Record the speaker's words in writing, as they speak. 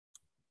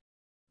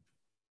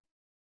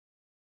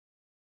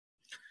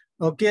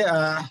Okay,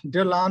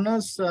 dear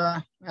learners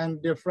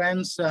and dear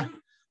friends,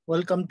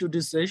 welcome to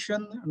this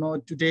session.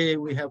 Today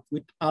we have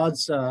with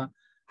us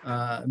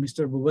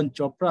Mr. Bhuvan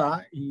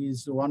Chopra. He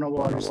is one of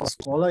our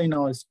scholars in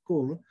our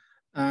school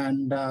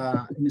and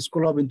in the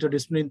School of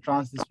Interdisciplinary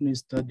Transdisciplinary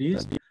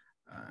Studies.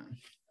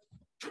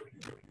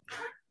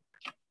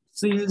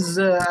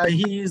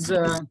 He is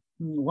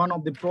one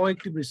of the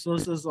proactive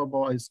resources of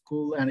our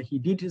school, and he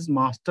did his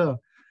master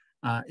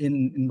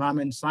in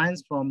environment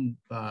science from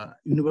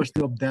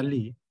University of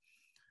Delhi.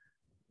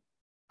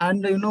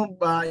 And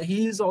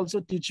he is also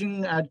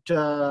teaching at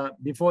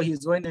before he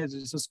joined as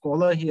a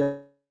scholar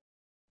here,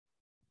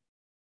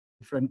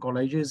 different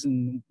colleges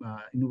in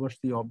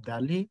University of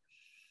Delhi.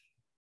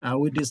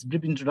 With this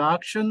brief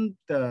introduction,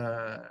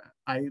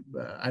 I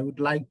would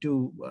like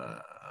to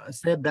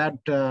say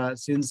that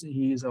since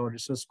he is our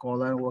research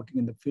scholar working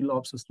in the field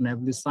of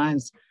sustainability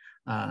science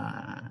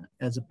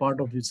as a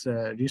part of his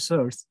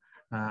research,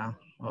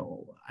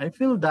 I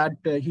feel that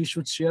he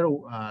should share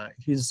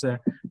his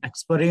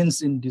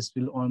experience in this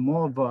field, or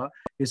moreover,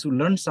 he should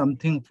learn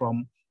something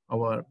from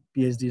our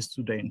PhD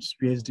students,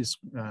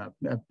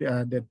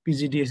 the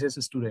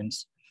PGDSS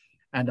students,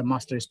 and the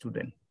master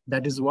student.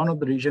 That is one of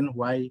the reasons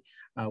why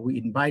we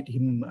invite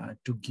him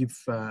to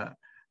give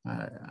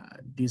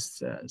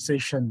this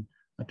session,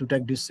 to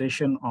take this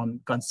session on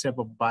concept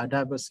of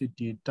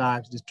biodiversity,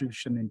 types,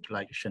 distribution,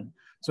 utilization.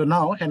 So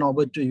now, hand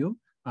over to you,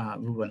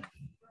 Bhuvan.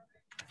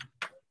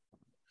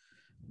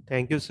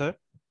 Thank you, sir.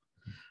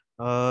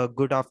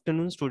 Good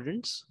afternoon,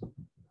 students.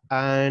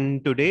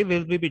 And today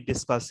we'll be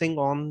discussing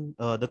on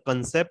the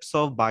concepts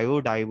of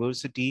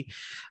biodiversity,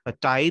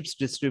 types,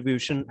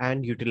 distribution,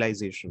 and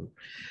utilization.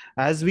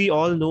 As we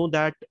all know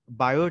that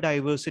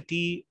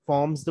biodiversity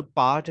forms the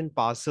part and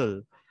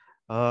parcel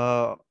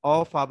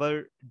of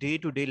our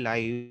day-to-day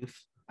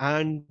life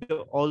and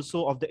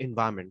also of the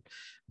environment.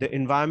 The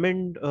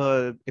environment,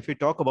 if we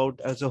talk about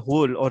as a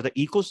whole, or the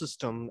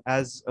ecosystem,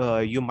 as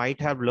you might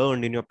have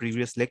learned in your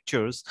previous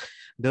lectures,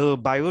 the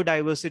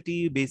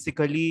biodiversity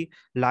basically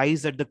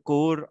lies at the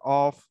core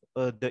of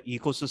the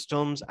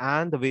ecosystems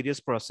and the various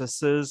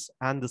processes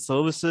and the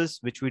services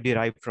which we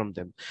derive from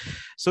them.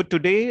 So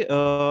today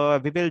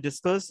we will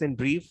discuss in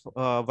brief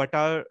what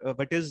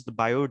is the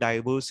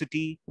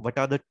biodiversity, what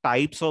are the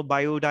types of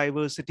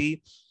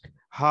biodiversity,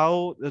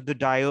 how the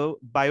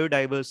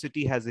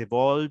biodiversity has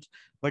evolved,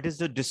 what is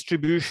the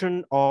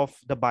distribution of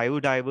the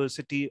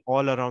biodiversity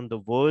all around the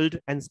world,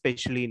 and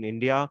especially in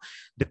India,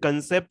 the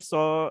concept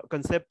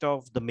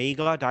of the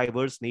mega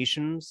diverse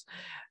nations,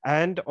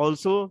 and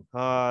also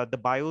the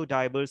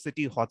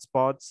biodiversity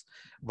hotspots,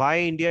 why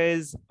India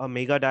is a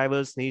mega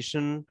diverse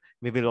nation.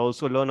 We will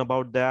also learn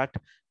about that.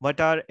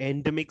 What are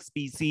endemic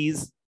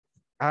species,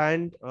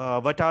 and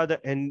what are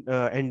the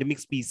endemic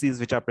species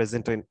which are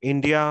present in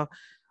India.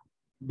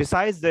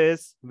 Besides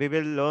this, we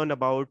will learn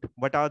about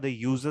what are the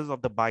uses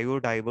of the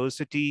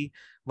biodiversity,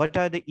 what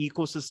are the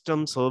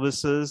ecosystem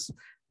services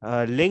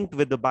linked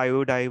with the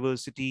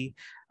biodiversity,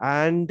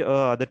 and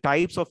the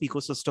types of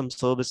ecosystem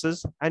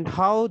services, and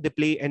how they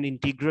play an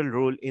integral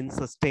role in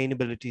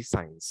sustainability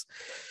science.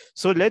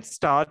 So let's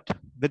start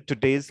with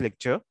today's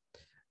lecture.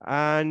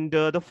 And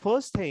the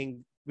first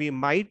thing we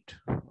might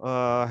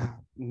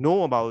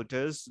know about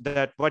is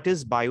that what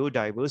is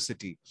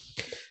biodiversity.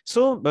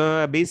 So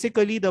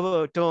basically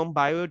the term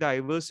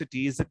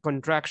biodiversity is a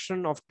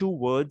contraction of two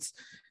words,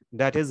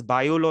 that is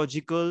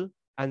biological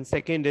and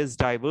second is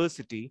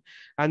diversity.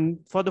 And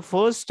for the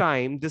first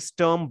time, this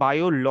term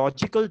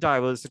biological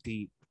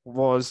diversity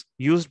was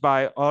used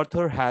by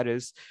Arthur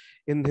Harris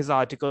in his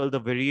article, The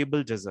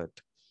Variable Desert.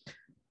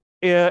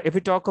 If we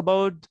talk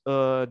about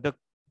the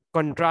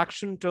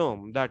contraction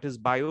term, that is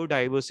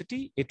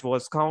biodiversity, it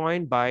was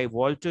coined by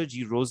Walter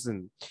G.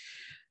 Rosen.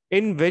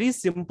 In very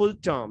simple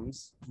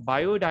terms,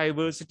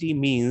 biodiversity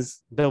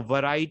means the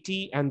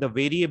variety and the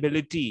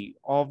variability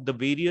of the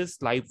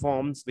various life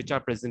forms which are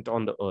present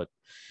on the earth,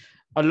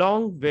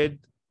 along with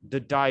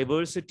the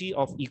diversity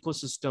of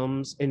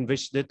ecosystems in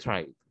which they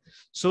thrive.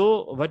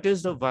 So what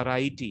is the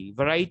variety?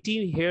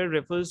 Variety here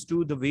refers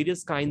to the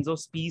various kinds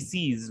of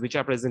species which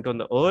are present on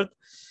the earth.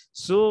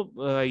 So,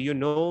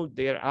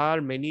 there are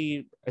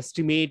many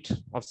estimate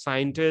of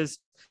scientists.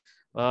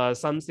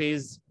 Some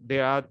says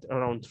there are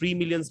around 3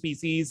 million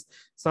species.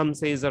 Some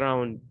says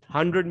around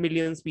 100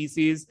 million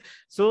species.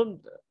 So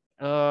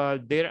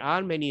there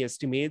are many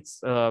estimates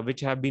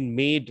which have been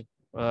made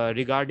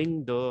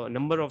regarding the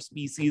number of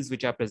species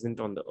which are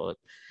present on the earth.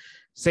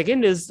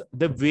 Second is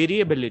the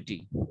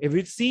variability. If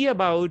we see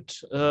about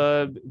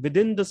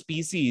within the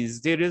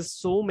species, there is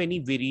so many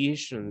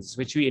variations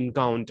which we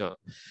encounter.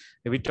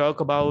 If we talk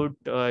about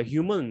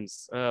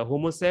humans,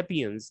 Homo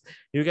sapiens,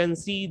 you can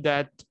see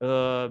that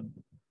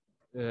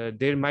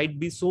there might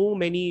be so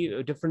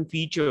many different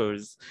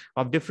features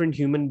of different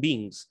human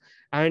beings,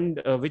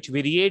 and which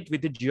variate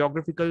with the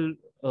geographical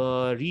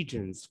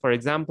regions. For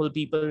example,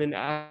 people in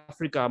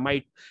Africa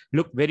might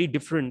look very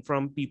different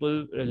from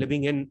people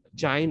living in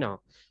China,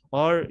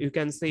 or you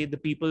can say the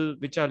people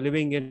which are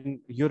living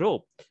in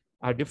Europe.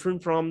 are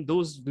different from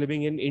those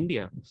living in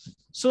India.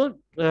 So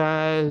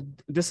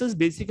this is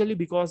basically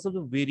because of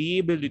the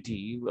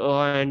variability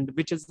and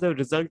which is the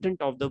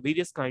resultant of the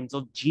various kinds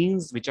of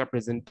genes which are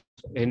present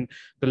in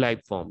the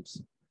life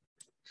forms.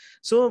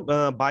 So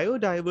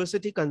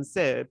biodiversity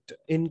concept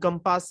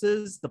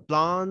encompasses the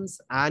plants,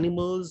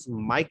 animals,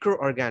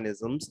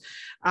 microorganisms,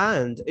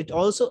 and it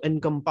also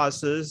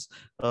encompasses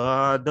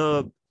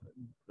the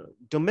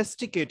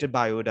domesticated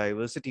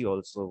biodiversity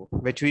also,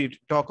 which we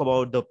talk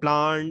about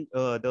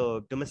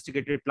the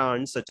domesticated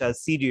plants such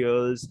as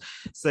cereals,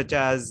 such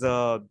as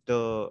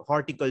the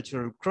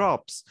horticultural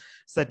crops,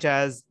 such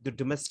as the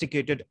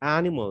domesticated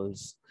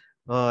animals.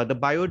 The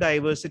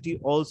biodiversity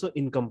also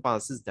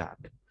encompasses that.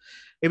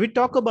 If we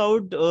talk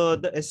about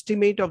the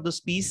estimate of the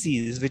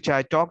species, which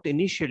I talked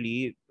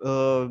initially,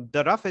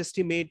 the rough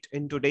estimate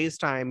in today's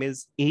time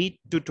is 8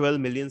 to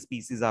 12 million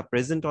species are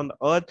present on the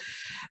earth.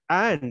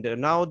 And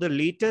now the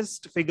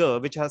latest figure,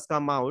 which has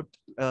come out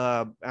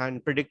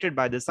and predicted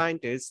by the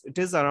scientists, it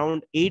is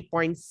around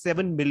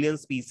 8.7 million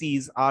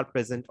species are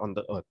present on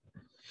the earth.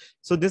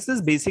 So this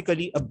is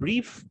basically a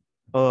brief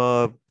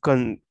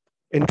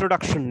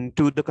introduction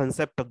to the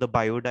concept of the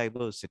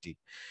biodiversity.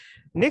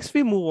 Next,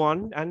 we move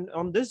on, and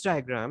on this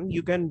diagram,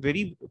 you can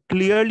very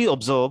clearly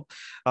observe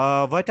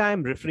what I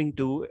am referring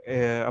to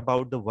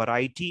about the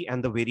variety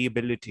and the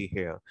variability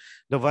here.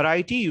 The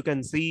variety, you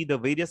can see the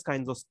various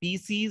kinds of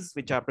species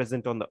which are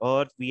present on the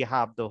earth. We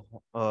have the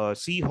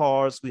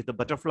seahorse, we have the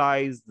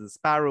butterflies, the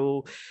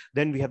sparrow,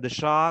 then we have the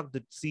shark,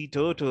 the sea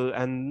turtle,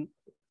 and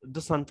the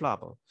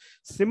sunflower.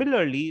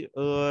 Similarly,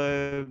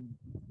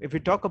 if we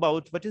talk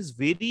about what is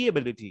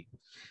variability,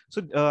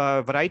 so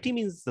variety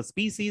means the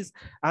species,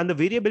 and the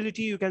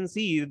variability, you can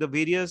see the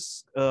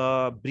various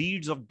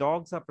breeds of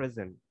dogs are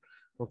present.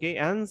 Okay,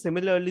 and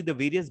similarly, the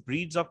various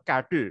breeds of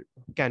cattle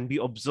can be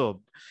observed.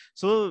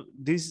 So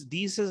this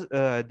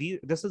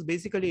is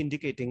basically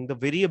indicating the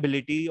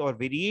variability or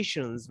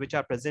variations which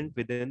are present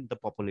within the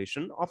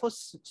population of a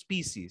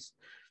species.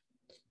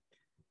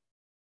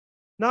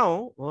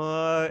 Now,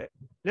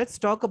 let's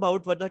talk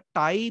about what the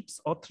types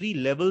or 3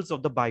 levels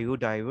of the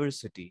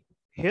biodiversity.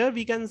 Here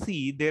we can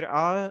see there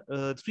are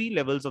 3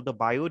 levels of the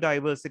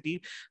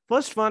biodiversity.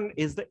 First one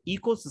is the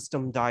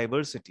ecosystem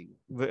diversity.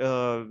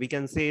 We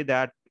can say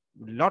that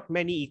not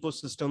many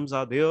ecosystems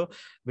are there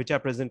which are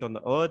present on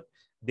the earth.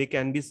 They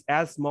can be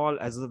as small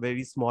as a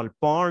very small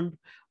pond,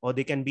 or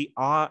they can be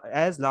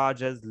as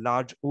large as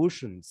large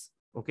oceans.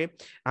 Okay,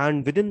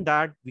 and within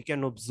that we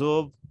can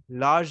observe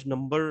large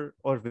number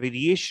or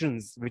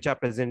variations which are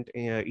present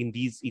in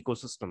these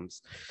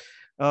ecosystems.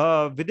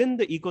 Within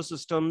the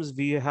ecosystems,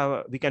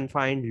 we can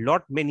find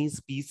lot many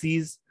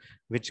species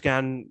which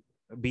can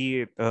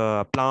be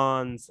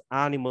plants,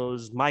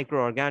 animals,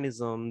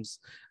 microorganisms,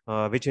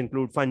 which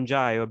include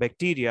fungi or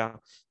bacteria.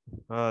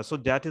 So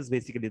that is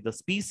basically the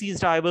species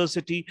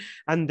diversity.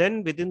 And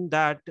then within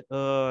that,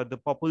 the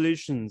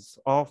populations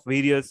of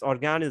various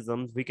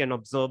organisms, we can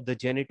observe the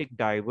genetic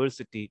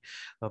diversity,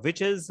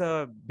 which is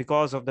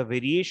because of the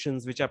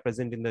variations which are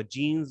present in the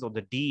genes or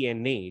the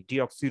DNA,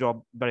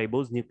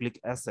 deoxyribose nucleic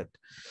acid.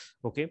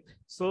 Okay,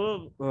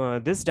 so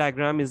this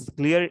diagram is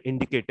clear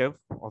indicative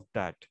of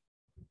that.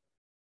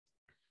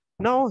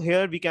 Now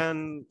here we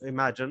can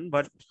imagine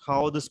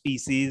how the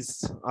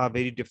species are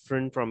very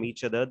different from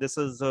each other. This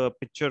is a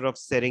picture of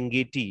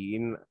Serengeti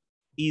in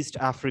East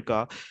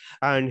Africa.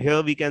 And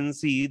here we can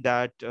see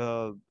that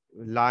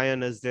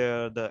lion is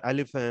there, the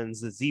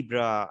elephants, the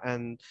zebra,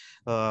 and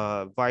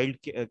wild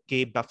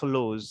Cape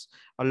buffaloes,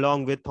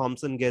 along with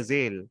Thompson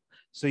gazelle.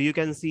 So you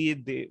can see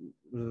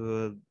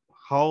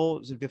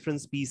how different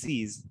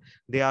species,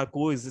 they are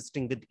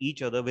coexisting with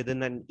each other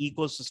within an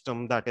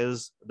ecosystem that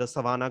is the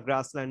savanna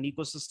grassland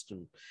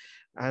ecosystem,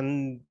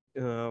 and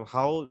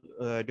how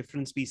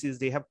different species,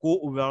 they have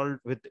co-evolved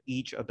with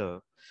each other.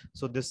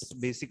 So this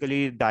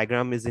basically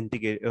diagram is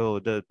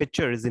the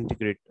picture is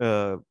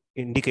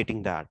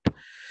indicating that.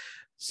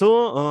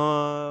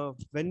 So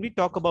when we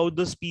talk about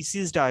the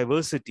species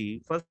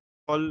diversity, first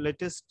of all,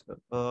 let us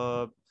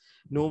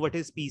know what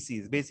is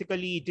species.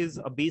 Basically, it is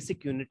a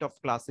basic unit of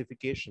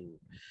classification.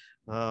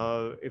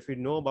 If we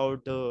know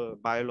about the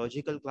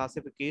biological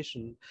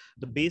classification,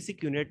 the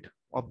basic unit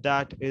of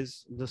that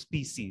is the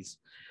species.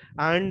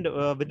 And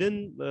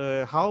within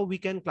how we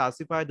can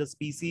classify the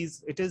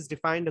species, it is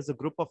defined as a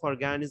group of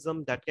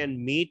organisms that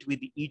can mate with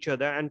each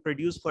other and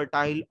produce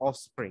fertile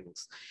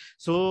offsprings.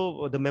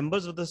 So the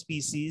members of the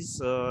species,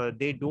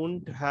 they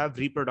don't have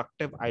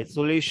reproductive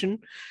isolation.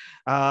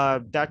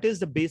 That is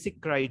the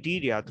basic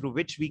criteria through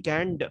which we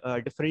can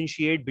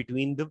differentiate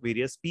between the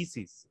various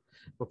species.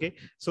 Okay,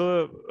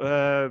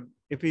 so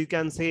if we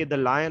can say the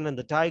lion and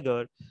the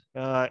tiger,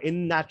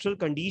 in natural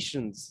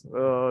conditions,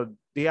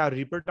 they are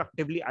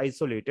reproductively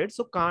isolated,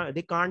 so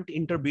they can't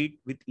interbreed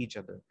with each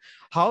other.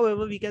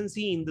 However, we can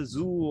see in the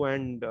zoo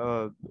and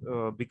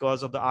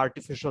because of the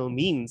artificial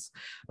means,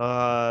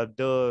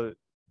 the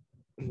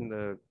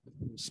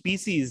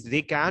species,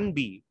 they can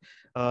be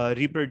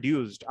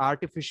reproduced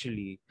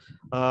artificially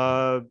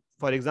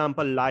for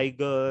example,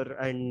 liger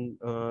and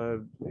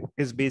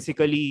is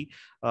basically,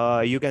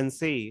 you can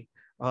say,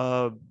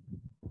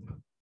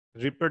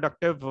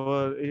 reproductive,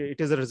 it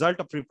is a result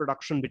of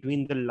reproduction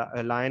between the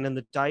lion and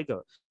the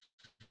tiger.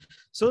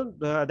 So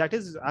that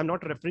is, I'm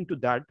not referring to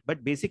that,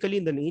 but basically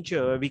in the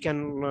nature, we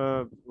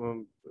can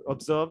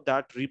observe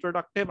that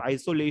reproductive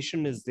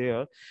isolation is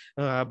there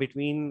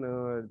between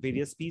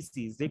various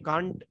species. They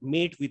can't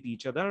mate with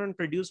each other and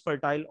produce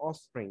fertile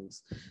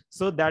offsprings.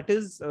 So that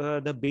is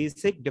the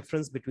basic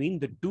difference between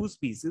the two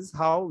species,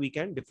 how we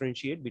can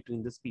differentiate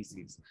between the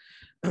species.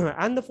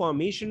 And the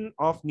formation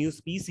of new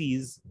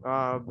species,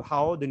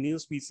 how the new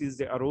species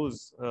they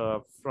arose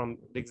from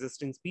the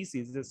existing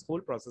species, this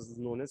whole process is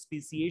known as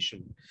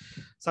speciation.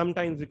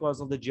 Sometimes because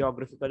of the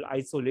geographical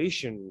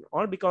isolation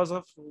or because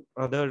of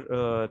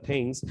other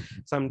things,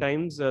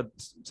 sometimes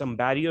some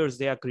barriers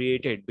they are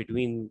created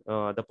between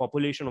the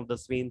population of the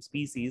same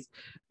species,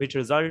 which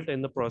result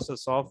in the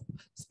process of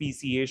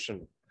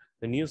speciation,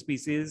 the new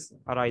species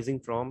arising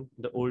from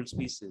the old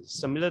species.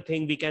 Similar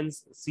thing we can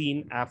see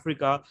in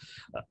Africa,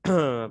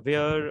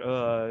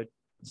 where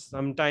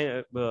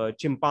sometimes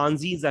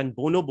chimpanzees and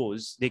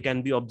bonobos, they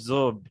can be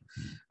observed,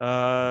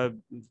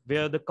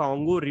 where the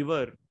Congo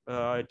River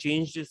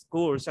changed its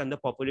course and the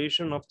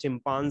population of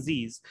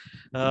chimpanzees,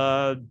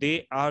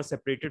 they are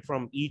separated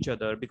from each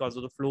other because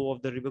of the flow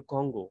of the river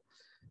Congo.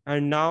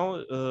 And now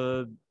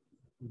the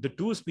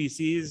two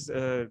species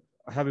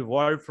have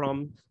evolved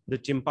from the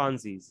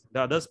chimpanzees.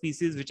 The other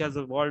species which has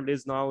evolved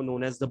is now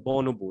known as the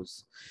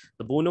bonobos.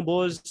 The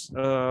bonobos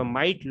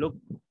might look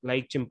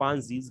like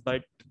chimpanzees,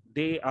 but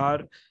they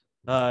are,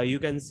 you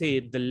can say,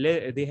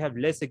 they have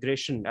less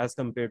aggression as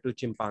compared to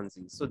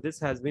chimpanzees. So this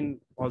has been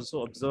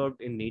also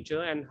observed in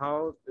nature, and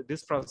how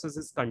this process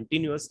is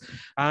continuous,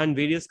 and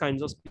various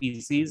kinds of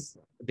species,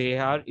 they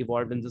are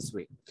evolved in this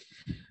way.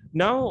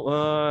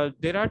 Now,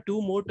 there are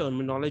two more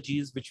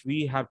terminologies which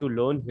we have to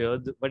learn here.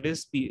 What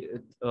is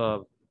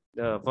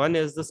one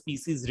is the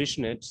species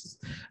richness,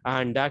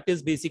 and that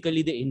is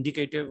basically the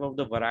indicative of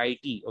the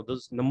variety or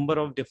those number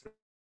of different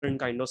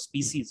kind of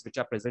species which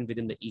are present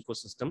within the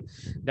ecosystem.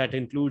 That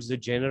includes the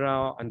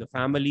genera and the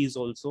families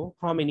also.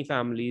 How many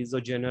families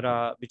or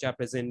genera which are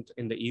present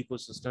in the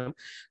ecosystem?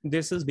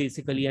 This is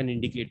basically an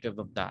indicative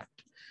of that.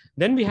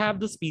 Then we have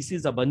the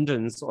species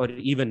abundance or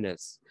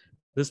evenness.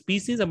 The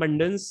species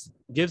abundance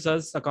gives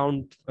us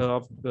account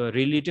of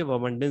relative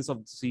abundance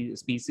of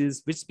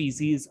species, which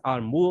species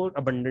are more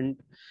abundant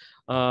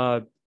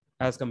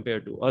as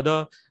compared to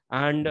other.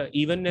 And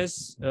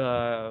evenness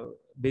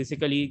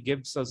basically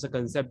gives us a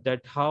concept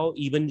that how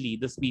evenly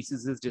the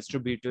species is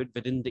distributed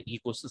within the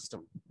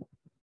ecosystem.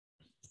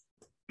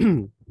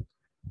 In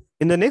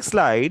the next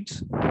slide,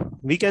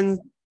 we can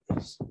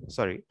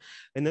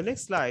in the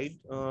next slide,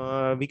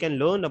 we can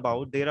learn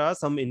about, there are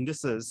some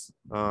indices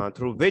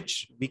through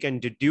which we can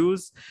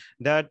deduce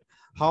that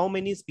how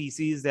many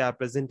species they are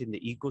present in the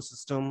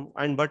ecosystem,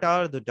 and what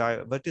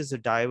is the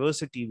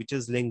diversity which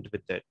is linked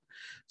with it.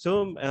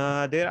 So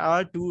there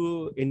are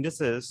two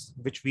indices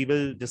which we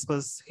will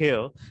discuss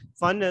here.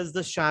 One is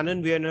the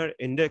Shannon-Weiner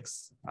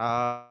index,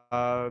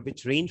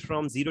 which range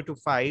from 0 to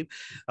 5,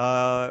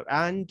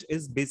 and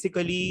is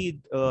basically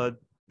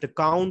the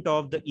count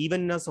of the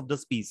evenness of the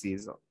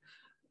species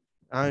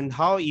and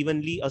how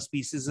evenly a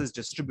species is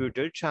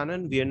distributed.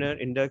 Shannon-Weiner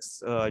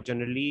index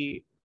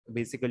generally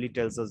basically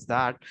tells us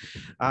that.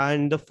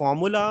 And the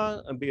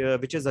formula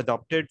which is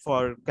adopted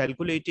for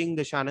calculating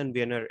the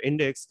Shannon-Weiner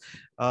index,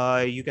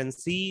 you can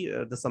see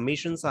the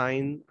summation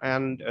sign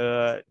and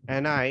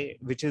Ni,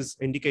 which is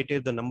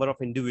indicated the number of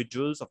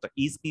individuals of the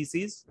E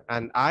species,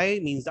 and I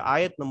means the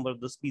ith number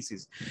of the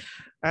species,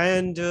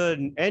 and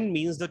N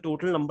means the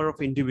total number of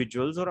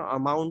individuals or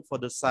amount for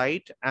the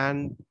site,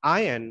 and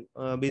IN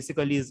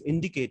basically is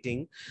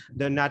indicating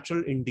the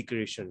natural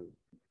integration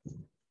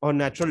or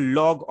natural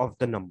log of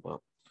the number.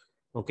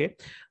 Okay.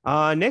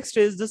 Next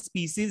is the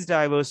species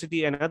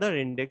diversity, another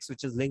index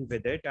which is linked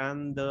with it,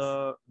 and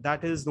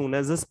that is known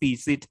as the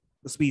species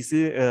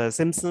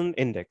Simpson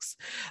index.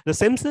 The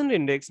Simpson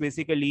index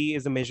basically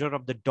is a measure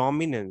of the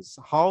dominance,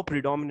 how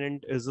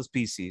predominant is the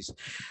species.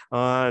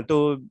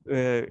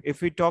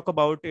 If we talk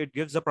about it, it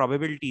gives a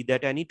probability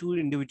that any two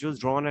individuals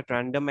drawn at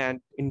random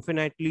and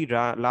infinitely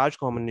large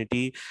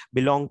community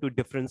belong to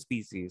different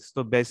species.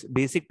 So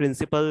basic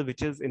principle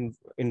which is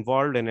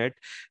involved in it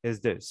is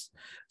this.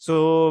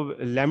 So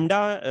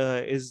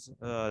lambda is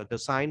the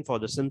sign for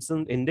the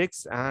Simpson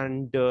index,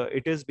 and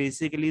it is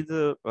basically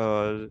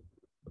the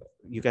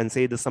you can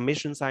say the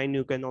summation sign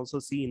you can also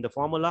see in the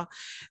formula.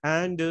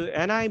 And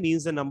Ni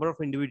means the number of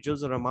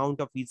individuals or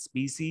amount of each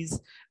species,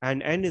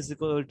 and N is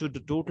equal to the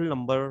total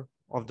number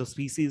of the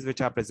species which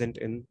are present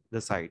in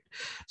the site.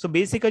 So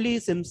basically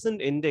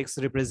Simpson index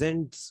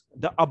represents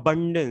the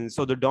abundance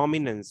or the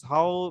dominance,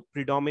 how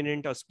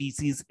predominant a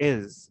species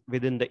is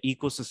within the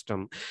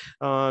ecosystem.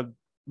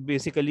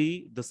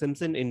 Basically the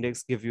Simpson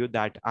index gives you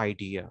that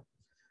idea.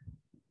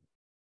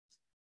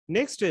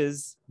 Next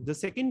is the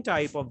second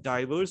type of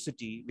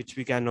diversity which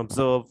we can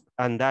observe,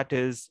 and that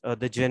is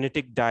the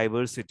genetic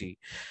diversity.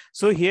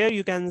 So here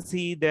you can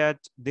see that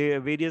there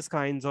are various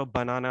kinds of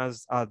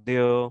bananas are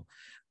there,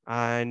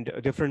 and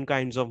different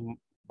kinds of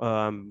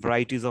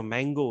varieties of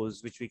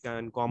mangoes which we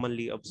can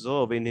commonly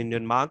observe in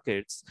Indian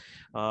markets.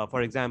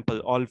 For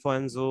example,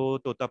 Alfonso,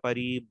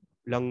 Totapari,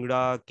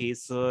 Langda,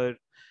 Kesar,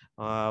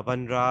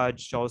 Vanraj,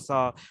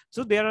 Chausa.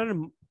 So there are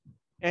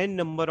n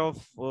number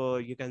of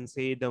you can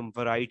say the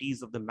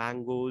varieties of the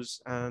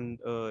mangoes and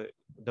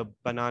the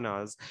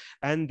bananas,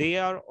 and they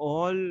are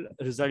all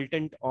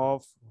resultant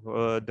of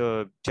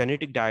the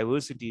genetic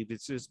diversity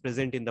which is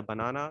present in the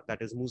banana,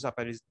 that is Musa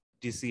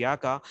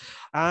paradisiaca,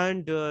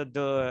 and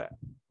the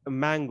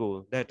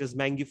mango, that is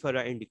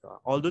Mangifera indica.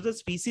 Although the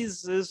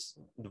species is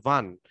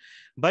one,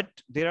 but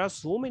there are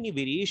so many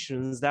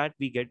variations that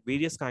we get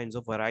various kinds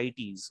of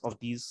varieties of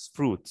these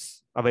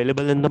fruits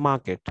available in the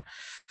market.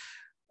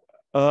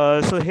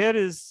 So here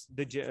is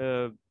the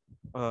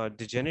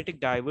genetic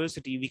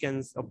diversity. We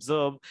can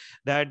observe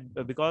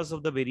that because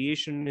of the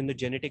variation in the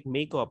genetic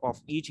makeup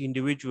of each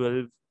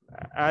individual,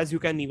 as you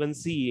can even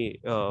see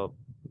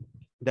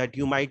that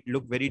you might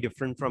look very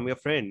different from your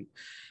friend,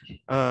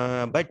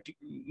 but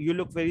you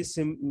look very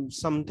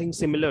something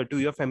similar to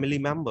your family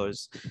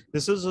members.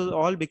 This is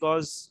all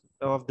because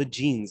of the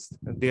genes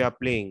they are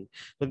playing.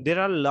 But there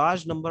are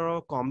large number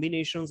of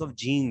combinations of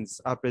genes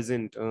are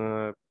present,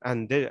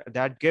 and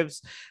that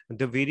gives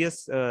the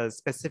various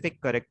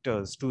specific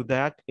characters to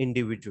that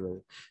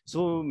individual.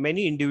 So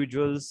many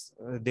individuals,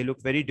 they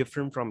look very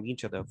different from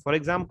each other. For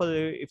example,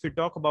 if you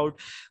talk about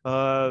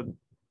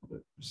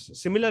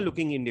similar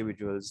looking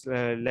individuals,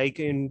 like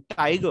in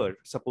tiger,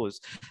 suppose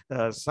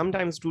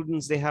sometimes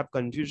students, they have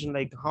confusion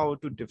like how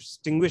to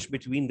distinguish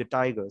between the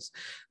tigers.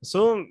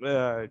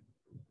 So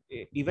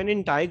even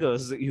in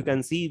tigers, you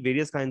can see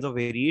various kinds of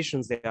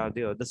variations they are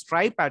there. The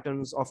stripe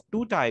patterns of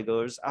two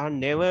tigers are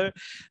never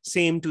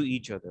same to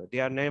each other. They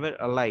are never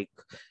alike.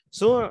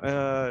 So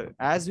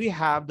as we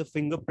have the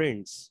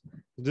fingerprints,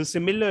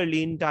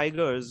 similarly in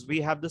tigers, we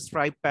have the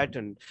stripe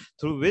pattern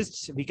through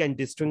which we can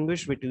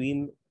distinguish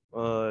between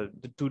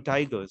the two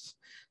tigers.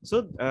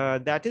 So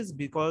that is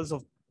because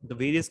of the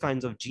various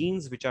kinds of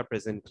genes which are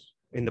present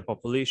in the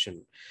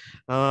population.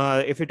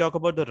 If we talk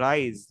about the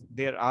rice,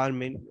 there are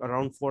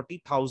around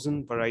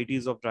 40,000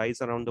 varieties of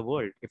rice around the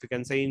world. If you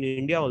can say in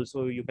India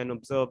also, you can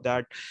observe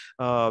that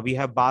we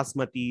have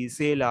Basmati,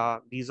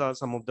 Sela. These are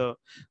some of the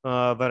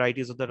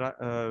varieties of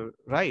the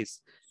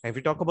rice. If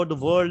we talk about the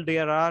world,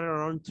 there are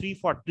around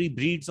 340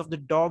 breeds of the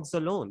dogs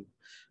alone.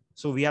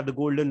 So we have the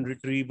golden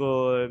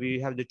retriever, we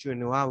have the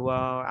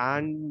Chihuahua,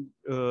 and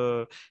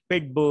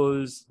pit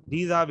bulls.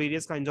 These are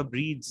various kinds of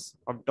breeds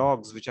of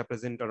dogs which are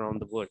present around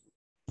the world.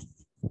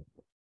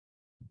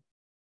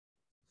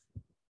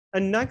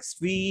 And next,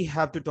 we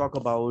have to talk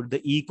about the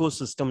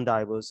ecosystem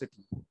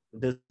diversity.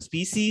 The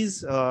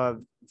species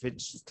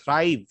which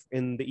thrive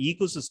in the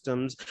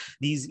ecosystems,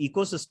 these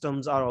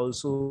ecosystems are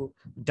also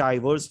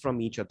diverse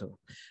from each other.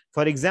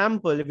 For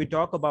example, if we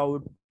talk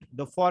about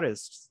the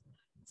forests,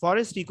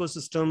 forest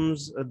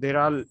ecosystems, there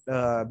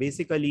are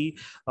basically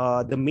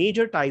the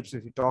major types.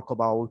 If we talk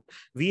about,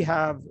 we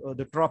have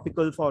the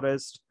tropical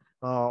forest,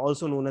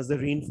 also known as the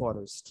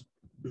rainforest,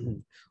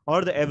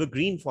 or the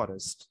evergreen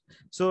forest.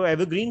 So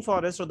evergreen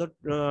forest or the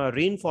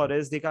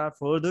rainforest, they are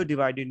further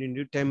divided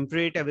into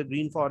temperate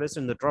evergreen forest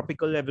and the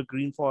tropical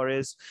evergreen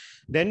forest.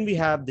 Then we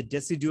have the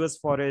deciduous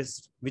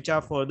forest, which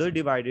are further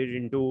divided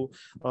into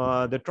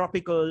the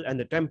tropical and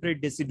the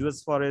temperate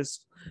deciduous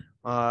forest.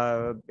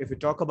 If we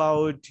talk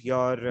about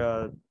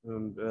your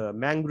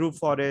mangrove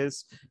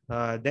forest,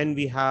 then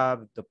we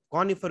have the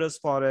coniferous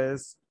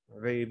forest,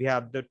 we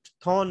have the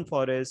thorn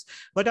forest.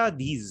 What are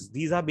these?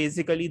 These are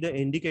basically the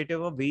indicative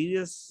of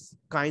various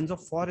kinds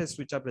of forests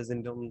which are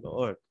present on the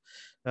earth.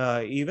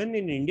 Even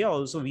in India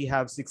also, we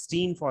have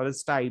 16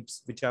 forest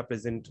types which are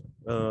present,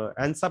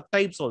 and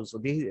subtypes also.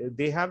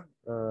 They have,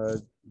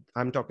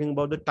 I'm talking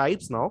about the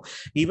types now.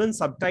 Even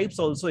subtypes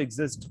also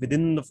exist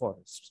within the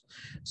forest.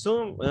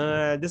 So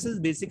this is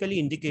basically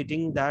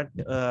indicating that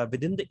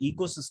within the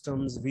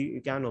ecosystems, we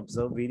can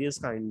observe various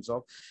kinds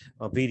of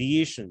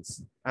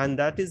variations, and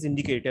that is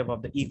indicative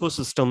of the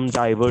ecosystem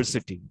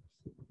diversity.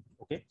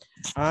 Okay.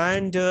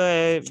 And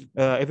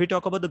if we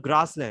talk about the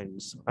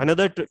grasslands,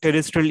 another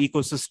terrestrial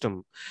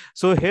ecosystem.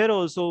 So here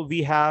also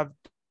we have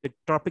the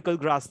tropical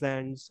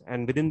grasslands,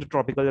 and within the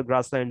tropical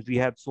grasslands, we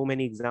have so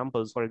many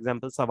examples. For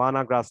example,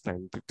 savanna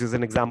grassland, it is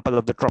an example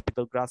of the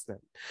tropical grassland.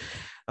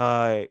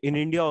 In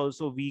India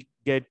also, we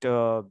get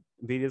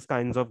various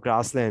kinds of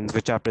grasslands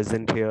which are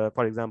present here.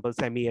 For example,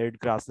 semi-arid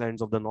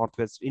grasslands of the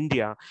Northwest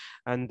India.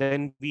 And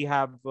then we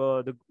have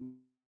uh,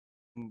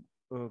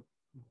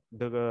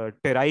 the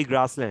Terai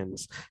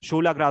grasslands.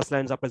 Shola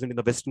grasslands are present in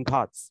the Western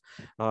Ghats.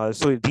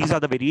 So these are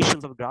the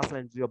variations of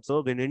grasslands we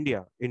observe in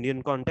India,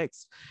 Indian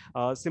context.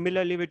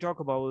 Similarly, we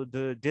talk about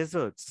the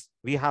deserts.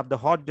 We have the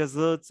hot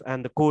deserts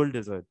and the cold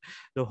desert.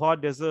 The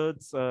hot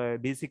deserts,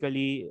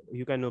 basically,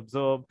 you can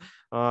observe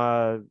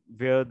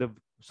where the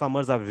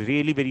summers are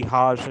really very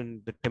harsh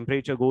and the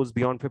temperature goes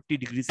beyond 50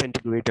 degrees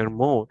centigrade or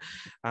more.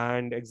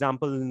 And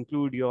examples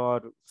include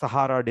your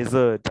Sahara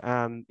Desert,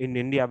 and in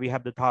India we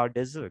have the Thar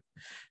Desert.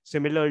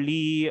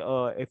 Similarly,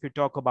 if you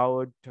talk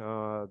about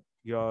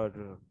your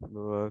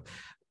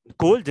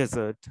cold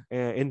desert,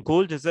 in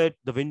cold desert,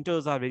 the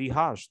winters are very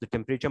harsh. The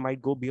temperature might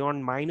go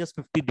beyond minus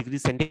 50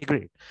 degrees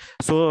centigrade.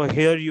 So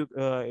here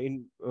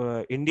in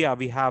India,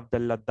 we have the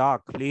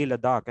Ladakh, Leh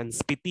Ladakh and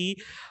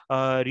Spiti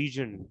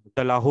region,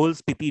 the Lahore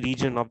Spiti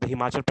region of the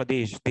Himachal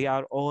Pradesh. They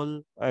are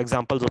all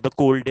examples of the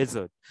cold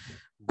desert.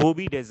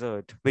 Gobi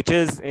Desert, which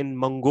is in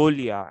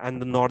Mongolia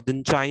and the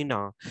northern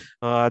China,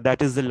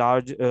 that is the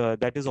large,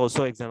 that is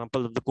also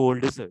example of the cold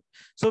desert.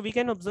 So we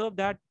can observe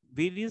that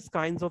various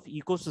kinds of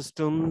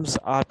ecosystems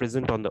are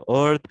present on the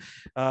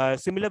earth.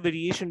 Similar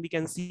variation we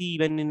can see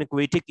even in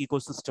aquatic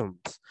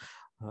ecosystems.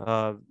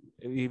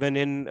 Even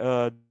in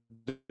the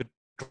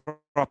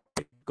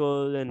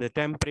tropical and the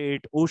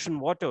temperate ocean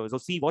waters or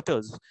sea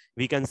waters,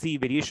 we can see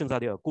variations are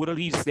there. Coral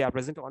reefs, they are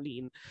present only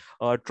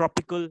in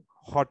tropical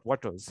hot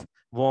waters,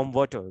 warm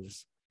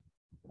waters.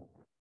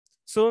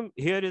 So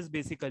here is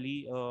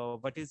basically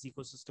what is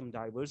ecosystem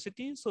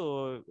diversity.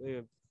 So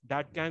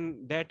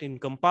that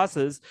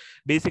encompasses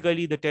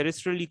basically the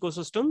terrestrial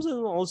ecosystems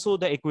and also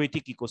the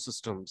aquatic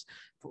ecosystems.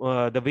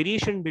 The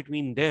variation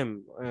between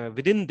them,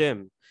 within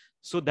them.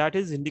 So that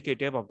is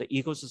indicative of the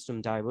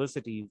ecosystem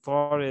diversity: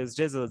 forests,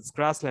 deserts,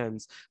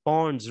 grasslands,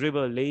 ponds,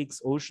 river,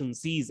 lakes, oceans,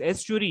 seas,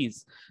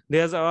 estuaries.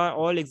 These are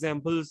all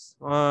examples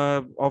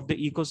of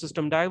the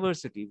ecosystem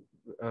diversity,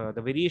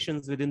 the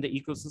variations within the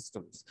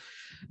ecosystems.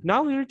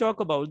 Now we will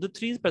talk about the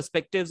three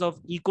perspectives of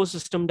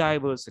ecosystem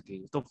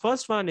diversity. The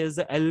first one is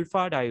the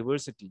alpha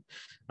diversity.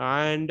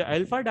 And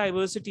alpha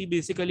diversity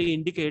basically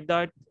indicate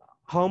that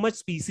how much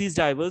species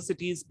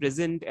diversity is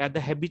present at the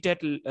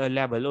habitat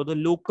level or the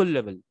local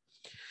level.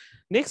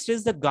 Next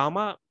is the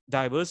gamma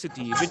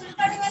diversity, which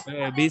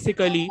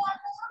basically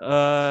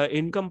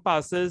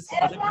encompasses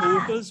the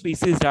total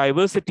species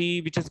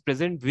diversity which is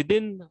present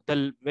within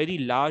the very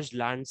large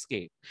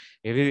landscape.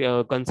 If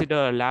we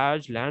consider a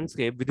large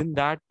landscape, within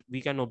that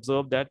we can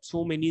observe that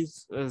so many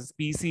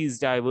species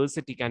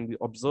diversity can be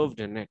observed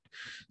in it.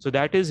 So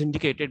that is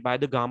indicated by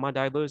the gamma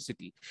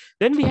diversity.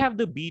 Then we have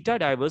the beta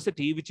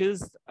diversity, which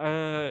is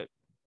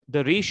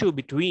the ratio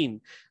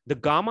between the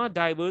gamma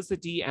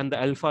diversity and the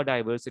alpha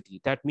diversity.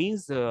 That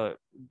means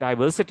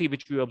diversity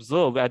which we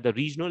observe at the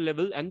regional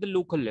level and the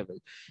local level.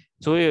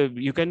 So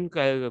you can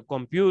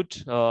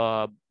compute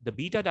the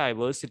beta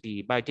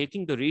diversity by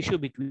taking the ratio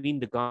between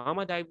the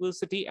gamma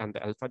diversity and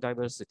the alpha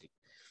diversity.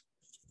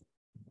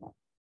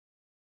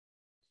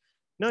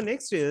 Now,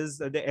 next is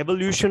the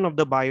evolution of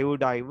the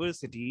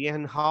biodiversity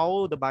and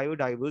how the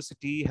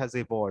biodiversity has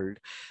evolved.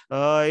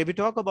 If we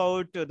talk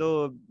about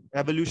the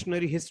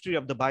evolutionary history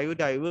of the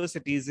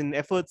biodiversity is in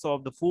efforts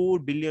of the 4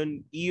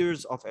 billion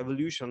years of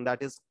evolution,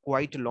 that is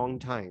quite a long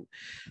time.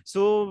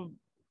 So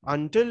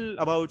until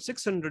about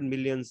 600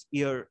 million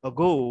years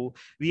ago,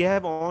 we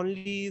have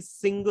only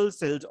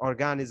single-celled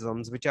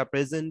organisms which are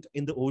present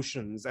in the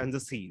oceans and the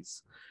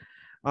seas.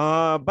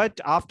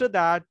 But after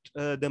that,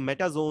 the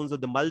metazoans or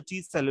the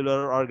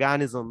multicellular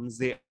organisms,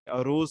 they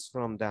arose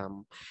from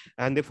them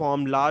and they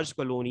formed large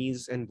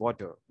colonies in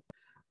water.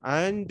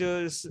 And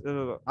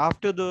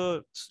after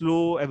the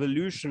slow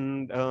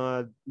evolution,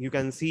 you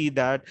can see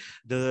that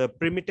the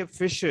primitive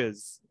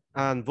fishes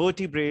and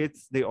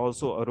vertebrates, they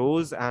also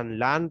arose, and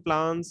land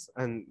plants,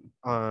 and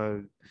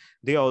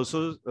they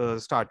also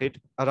started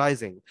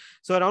arising.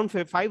 So around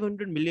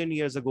 500 million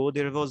years ago,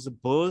 there was a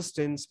burst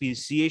in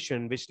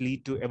speciation which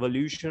lead to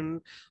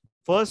evolution,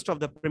 first of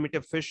the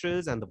primitive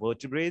fishes and the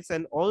vertebrates,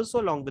 and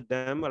also along with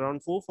them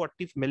around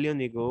 440 million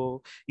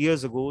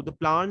years ago, the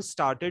plants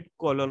started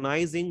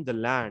colonizing the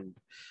land.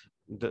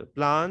 The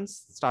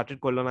plants started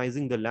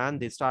colonizing the land.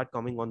 They start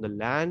coming on the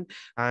land,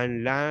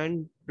 and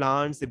land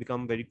plants, they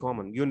become very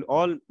common. You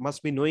all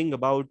must be knowing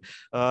about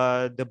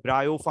the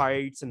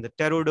bryophytes and the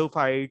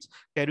pteridophytes.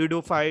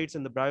 Pteridophytes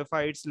and the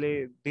bryophytes,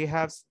 they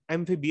have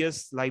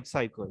amphibious life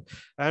cycle,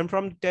 and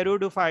from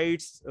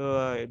pteridophytes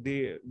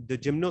the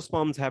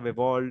gymnosperms have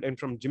evolved, and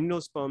from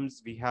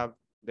gymnosperms we have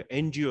the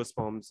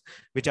angiosperms,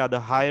 which are the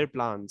higher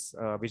plants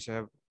which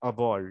have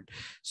evolved.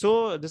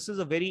 So this is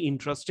a very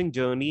interesting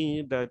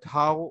journey, that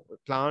how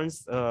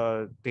plants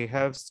they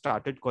have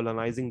started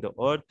colonizing the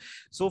earth.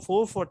 So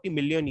 440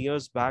 million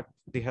years back,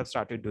 they have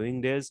started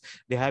doing this.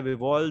 They have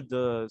evolved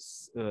the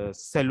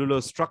cellular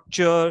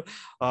structure,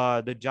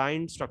 the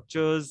giant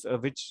structures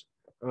which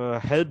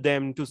help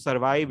them to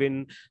survive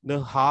in the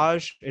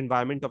harsh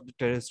environment of the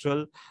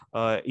terrestrial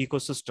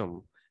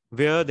ecosystem,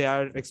 where they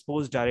are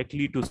exposed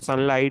directly to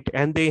sunlight,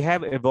 and they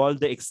have evolved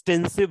the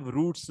extensive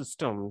root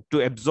system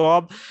to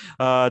absorb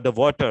the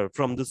water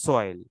from the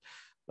soil.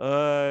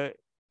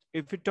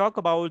 If we talk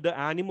about the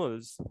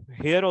animals,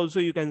 here also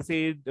you can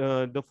say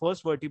the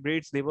first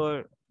vertebrates, they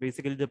were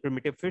basically the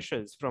primitive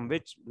fishes, from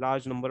which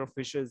large number of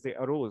fishes they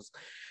arose.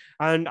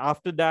 And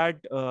after that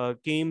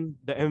came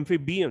the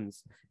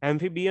amphibians.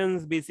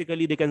 Amphibians,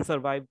 basically they can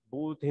survive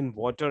both in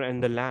water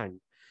and the land.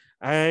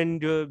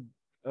 And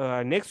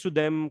next to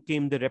them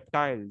came the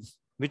reptiles,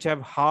 which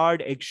have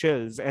hard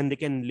eggshells and they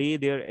can lay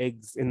their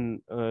eggs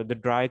in the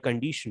dry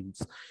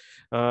conditions.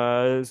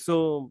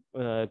 So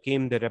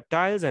came the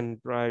reptiles, and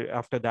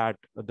after that,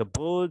 the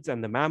birds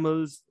and the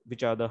mammals,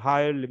 which are the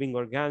higher living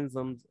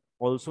organisms,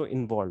 also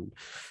involved.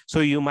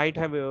 So you might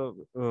have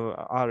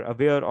are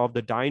aware of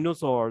the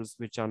dinosaurs,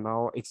 which are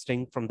now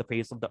extinct from the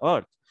face of the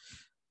earth.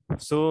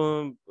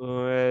 So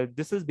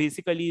this is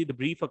basically the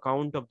brief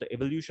account of the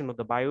evolution of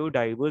the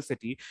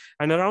biodiversity.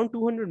 And around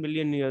 200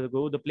 million years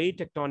ago, the plate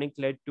tectonic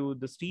led to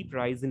the steep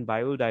rise in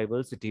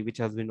biodiversity, which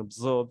has been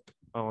observed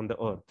on the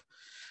earth.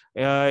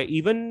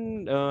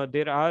 Even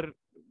there are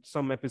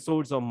some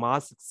episodes of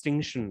mass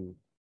extinction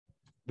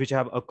which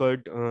have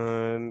occurred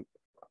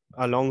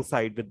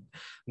alongside with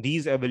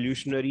these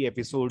evolutionary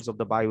episodes of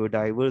the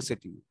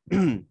biodiversity.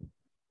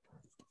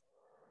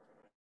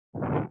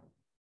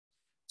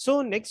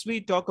 So next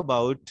we talk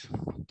about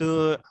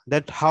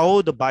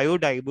how the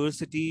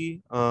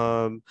biodiversity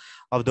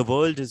of the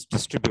world is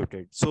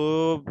distributed.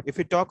 So if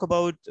we talk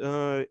about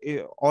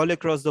all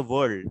across the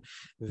world,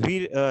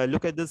 we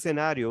look at the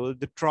scenario,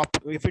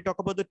 if we talk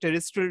about the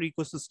terrestrial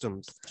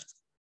ecosystems,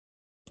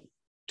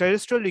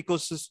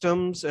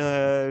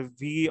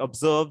 we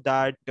observe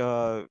that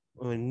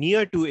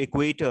near to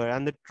equator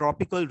and the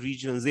tropical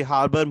regions, they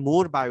harbor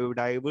more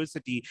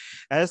biodiversity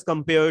as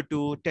compared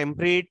to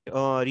temperate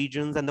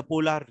regions and the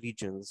polar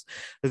regions.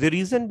 The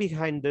reason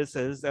behind this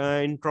is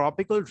in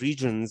tropical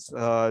regions,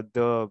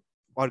 the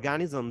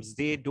organisms,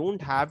 they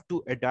don't have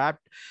to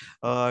adapt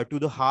to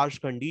the harsh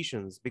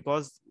conditions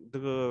because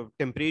the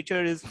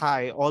temperature is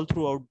high all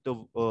throughout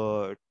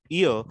the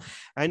year,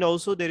 and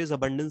also there is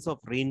abundance of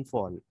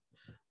rainfall.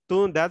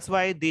 So that's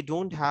why they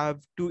don't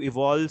have to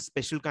evolve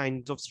special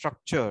kinds of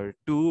structure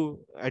to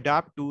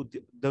adapt to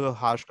the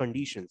harsh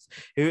conditions.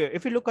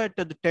 If you look at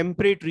the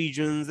temperate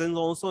regions and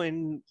also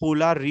in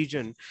polar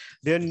region,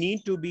 there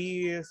need to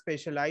be a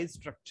specialized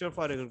structure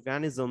for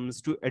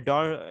organisms to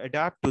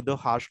adapt to the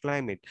harsh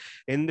climate.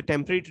 In the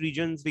temperate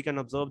regions, we can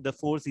observe the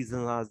 4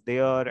 seasons are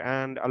there,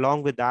 and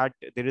along with that,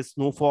 there is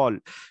snowfall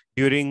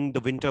during the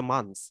winter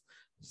months.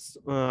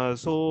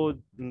 So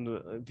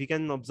we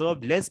can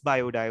observe less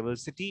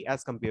biodiversity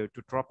as compared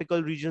to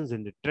tropical regions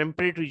and the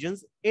temperate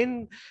regions.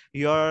 In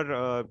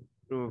your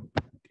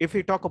if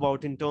we talk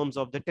about in terms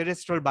of the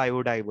terrestrial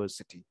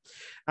biodiversity,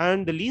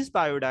 and the least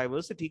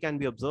biodiversity can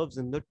be observed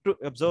in the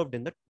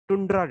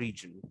tundra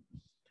region.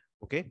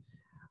 Okay,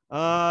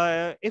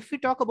 if we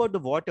talk about the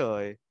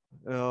water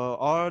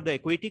or the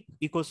aquatic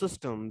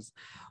ecosystems,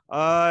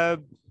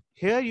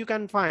 here you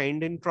can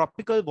find in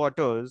tropical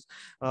waters,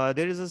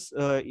 there is this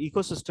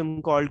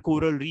ecosystem called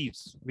coral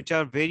reefs, which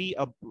are very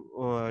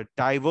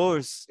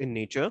diverse in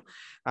nature,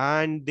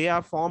 and they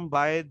are formed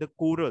by the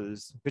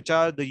corals, which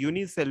are the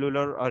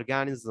unicellular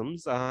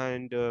organisms,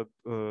 and the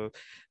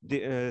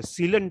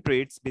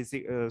coelentrates,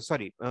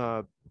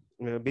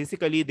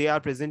 basically they are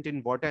present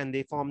in water and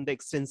they form the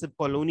extensive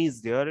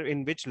colonies there,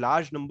 in which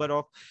large number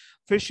of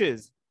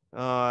fishes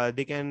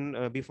they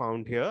can be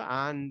found here,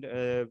 and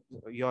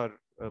your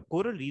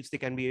coral reefs, they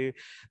can be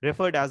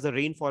referred as the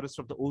rainforest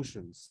of the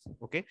oceans.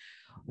 Okay,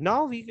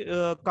 now we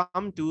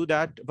come to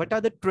that, what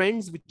are the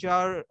trends which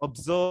are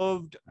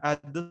observed at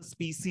the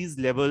species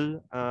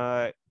level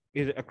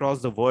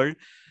across the world.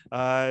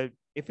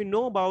 If we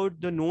know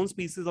about the known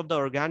species of the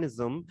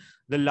organism,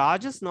 the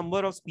largest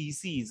number of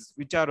species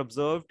which are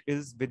observed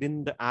is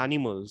within the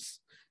animals.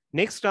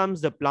 Next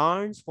comes the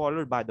plants,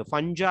 followed by the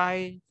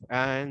fungi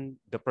and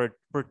the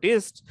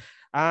protists,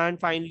 and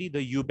finally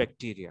the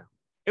eubacteria.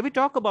 If we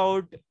talk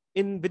about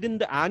within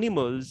the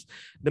animals,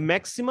 the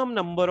maximum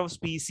number of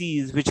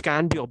species which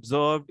can be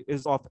observed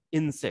is of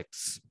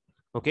insects.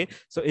 Okay,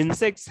 so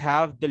insects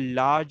have the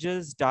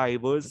largest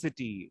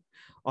diversity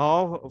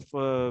of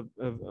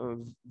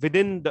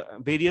within the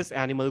various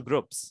animal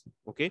groups.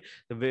 Okay,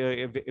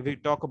 if we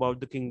talk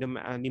about the kingdom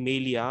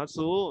Animalia,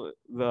 so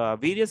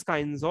various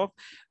kinds of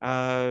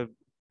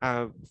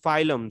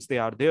phylums, they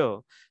are there.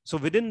 So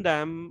within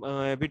them,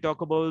 if we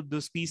talk about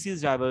the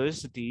species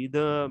diversity,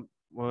 the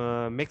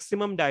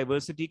maximum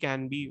diversity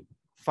can be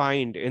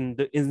find in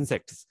the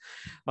insects,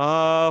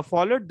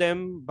 followed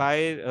them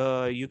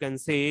by you can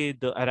say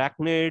the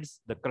arachnids,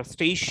 the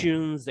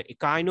crustaceans, the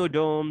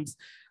echinoderms,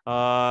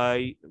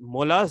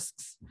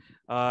 mollusks,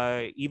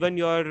 even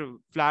your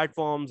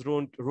platforms,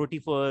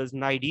 rotifers,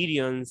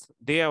 cnidarians,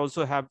 they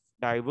also have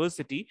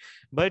diversity,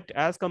 but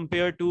as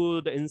compared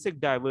to the insect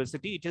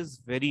diversity, it is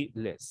very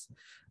less.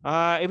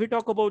 If we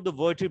talk about the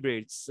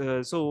vertebrates,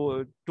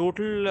 so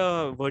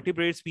total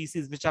vertebrate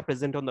species which are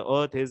present on the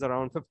earth is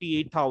around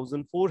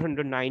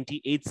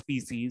 58,498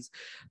 species.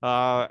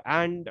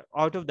 And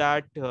out of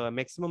that,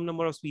 maximum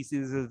number of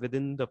species is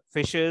within the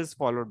fishes,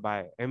 followed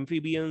by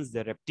amphibians,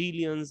 the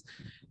reptilians,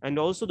 and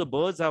also the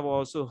birds have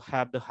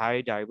the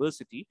high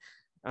diversity.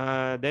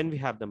 Then we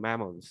have the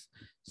mammals.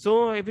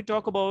 So if we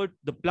talk about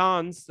the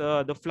plants,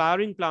 the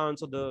flowering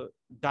plants or the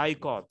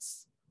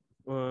dicots,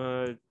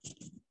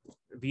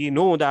 we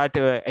know that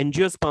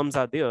angiosperms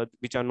are there,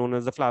 which are known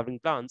as the flowering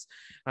plants.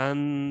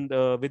 And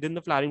within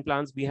the flowering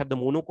plants, we have the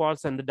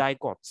monocots and the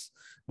dicots.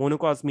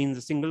 Monocots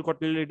means single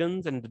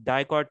cotyledons, and the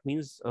dicot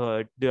means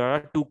there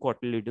are two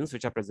cotyledons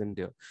which are present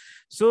there.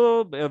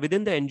 So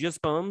within the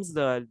angiosperms,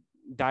 the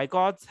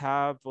dicots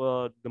have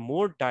the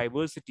more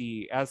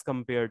diversity as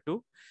compared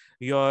to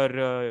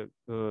your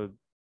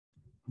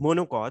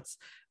monocots.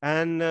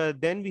 And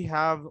then we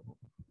have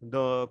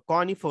the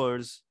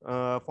conifers,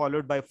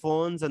 followed by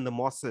ferns and the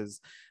mosses,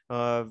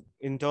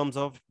 in terms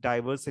of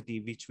diversity,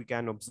 which we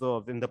can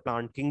observe in the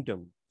plant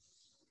kingdom.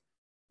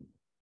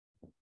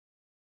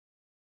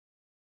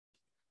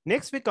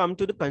 Next, we come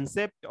to the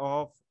concept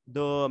of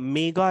the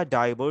mega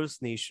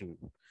diverse nation.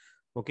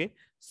 Okay,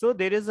 so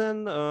there is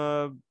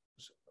an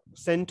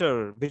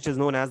center which is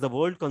known as the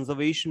World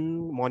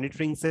Conservation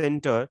Monitoring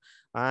Center,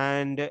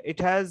 and it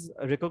has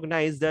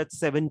recognized that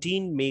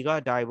 17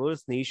 mega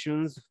diverse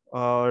nations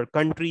or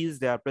countries,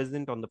 they are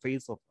present on the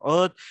face of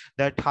earth,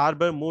 that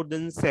harbor more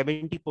than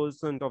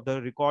 70% of the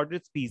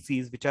recorded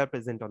species which are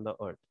present on the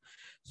earth.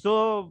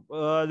 So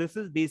this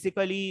is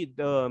basically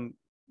the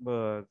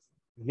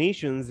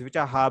nations which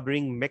are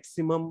harboring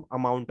maximum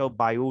amount of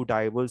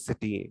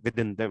biodiversity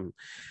within them.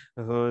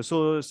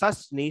 So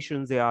such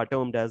nations, they are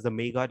termed as the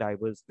mega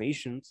diverse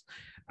nations.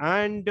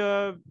 And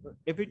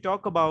if we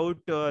talk about,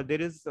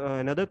 there is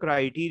another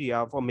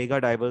criteria for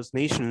mega diverse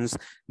nations,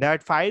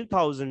 that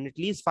 5,000, at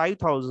least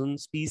 5,000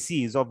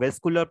 species of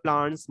vascular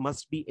plants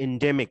must be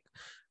endemic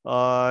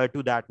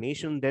to that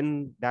nation.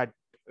 Then that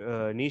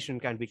nation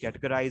can be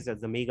categorized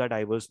as a mega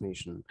diverse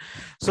nation.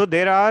 So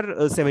there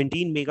are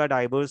 17 mega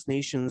diverse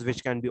nations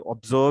which can be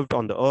observed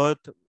on the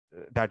earth.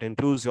 That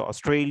includes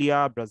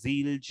Australia,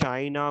 Brazil,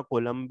 China,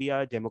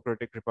 Colombia,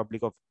 Democratic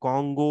Republic of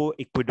Congo,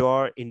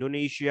 Ecuador,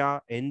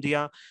 Indonesia,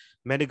 India,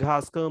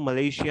 Madagascar,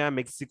 Malaysia,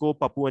 Mexico,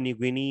 Papua New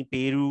Guinea,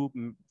 Peru,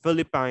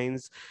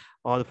 Philippines,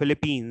 or the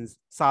Philippines,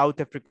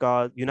 South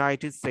Africa,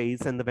 United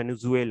States, and the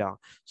Venezuela.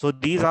 So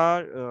these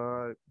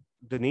are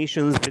the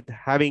nations with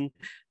having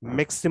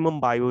maximum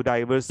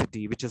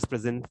biodiversity which is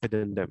present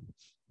within them.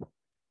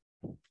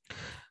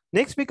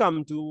 Next, we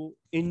come to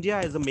India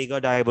as a mega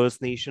diverse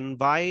nation.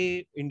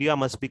 Why India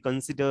must be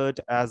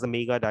considered as a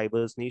mega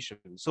diverse nation?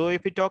 So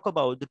if we talk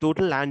about the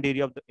total land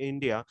area of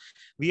India,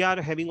 we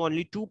are having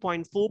only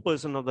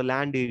 2.4% of the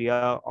land area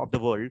of the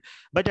world.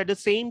 But at the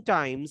same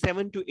time,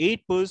 7 to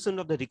 8%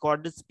 of the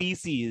recorded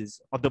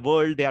species of the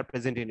world, they are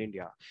present in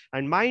India.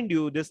 And mind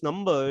you, this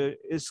number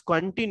is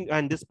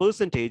and this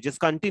percentage is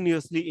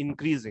continuously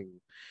increasing.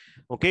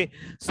 Okay,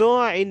 so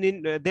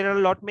there are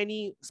a lot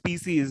many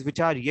species which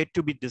are yet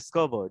to be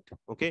discovered.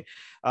 Okay,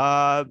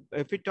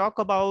 if we talk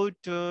about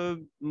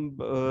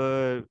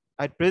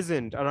at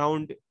present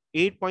around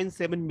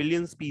 8.7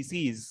 million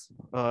species,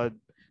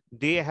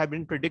 they have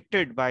been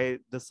predicted by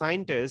the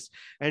scientists,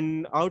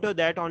 and out of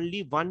that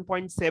only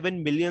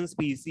 1.7 million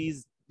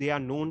species, they are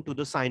known to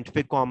the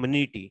scientific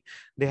community.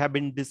 They have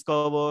been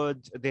discovered,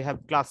 they have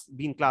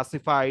been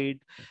classified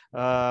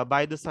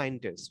by the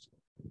scientists.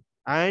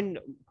 And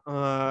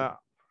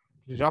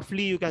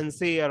roughly you can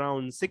say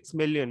around 6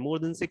 million, more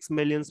than 6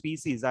 million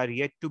species are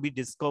yet to be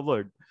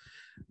discovered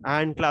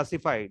and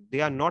classified.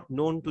 They are not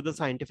known to the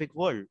scientific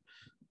world.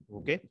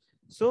 Okay,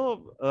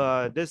 so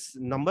this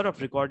number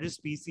of recorded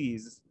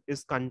species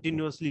is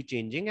continuously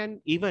changing, and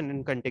even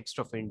in context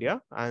of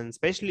India, and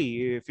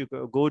especially if you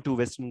go to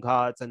Western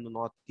Ghats and the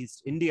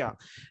Northeast India,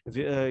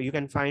 you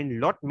can find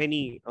lot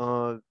many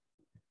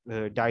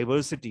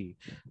diversity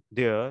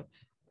there.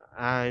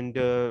 And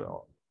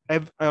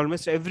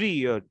almost every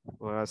year,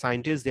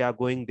 scientists, they are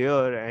going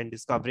there and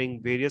discovering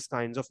various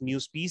kinds of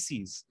new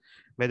species,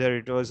 whether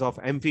it was of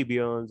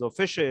amphibians or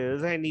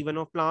fishes and even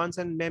of plants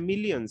and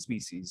mammalian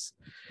species.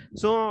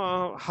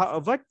 So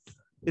what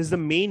is the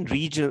main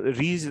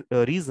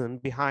reason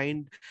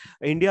behind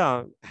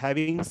India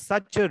having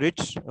such a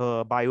rich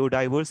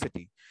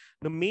biodiversity?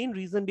 The main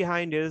reason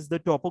behind is the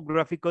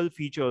topographical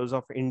features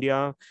of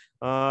India.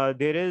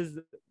 There is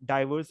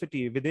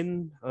diversity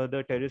within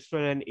the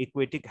terrestrial and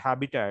aquatic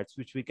habitats,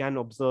 which we can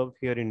observe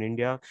here in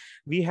India.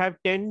 We have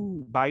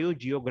 10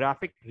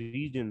 biogeographic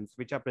regions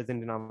which are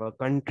present in our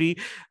country,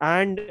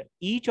 and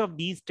each of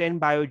these 10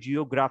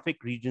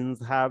 biogeographic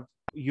regions have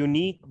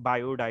unique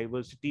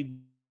biodiversity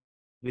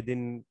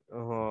within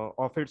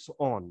of its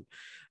own.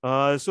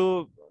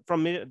 So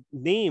from a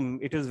name,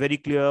 it is very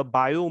clear.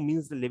 Bio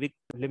means the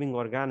living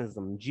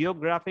organism.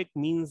 Geographic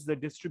means the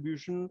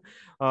distribution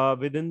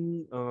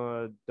within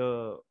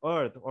the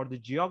earth, or the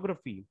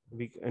geography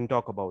we can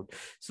talk about.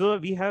 So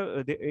we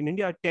have in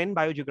India 10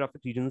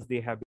 biogeographic regions,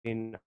 they have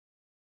been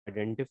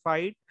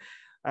identified.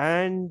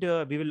 And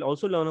we will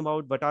also learn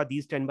about what are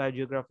these 10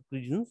 biogeographic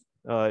regions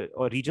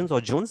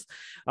or zones.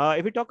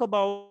 If we talk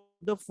about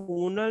the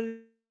faunal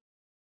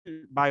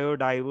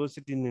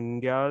biodiversity in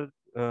India,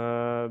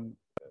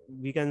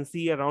 we can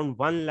see around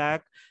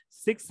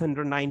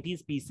 1,690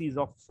 species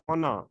of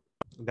fauna.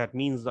 That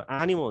means the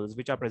animals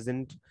which are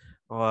present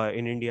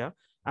in India.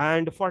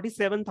 and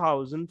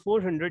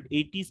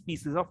 47,480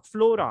 species of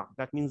flora.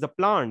 That means the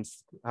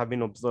plants have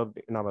been observed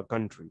in our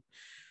country.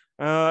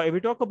 If we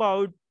talk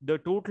about the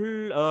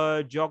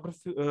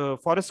total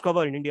forest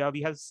cover in India,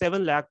 we have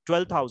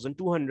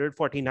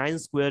 7,12,249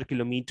 square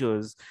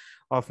kilometers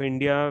of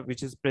India,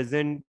 which is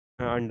present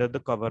under the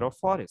cover of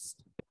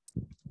forest.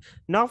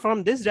 Now,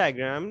 from this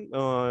diagram,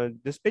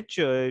 this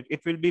picture,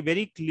 it will be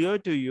very clear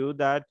to you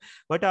that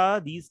what are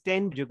these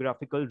 10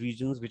 geographical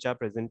regions which are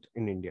present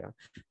in India.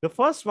 The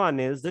first one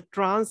is the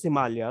Trans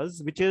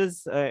Himalayas, which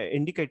is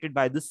indicated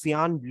by the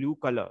cyan blue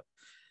color.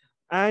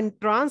 And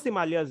trans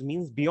Himalayas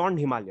means beyond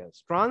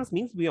Himalayas. Trans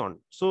means beyond.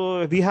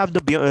 So we have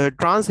the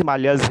trans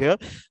Himalayas here,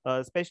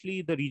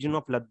 especially the region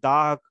of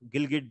Ladakh,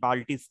 Gilgit,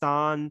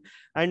 Baltistan,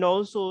 and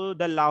also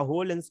the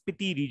Lahore and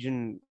Spiti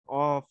region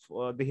of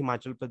the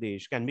Himachal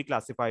Pradesh can be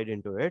classified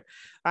into it.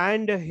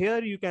 And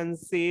here you can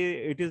say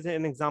it is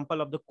an example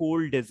of the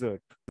cold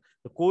desert.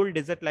 The cold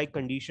desert-like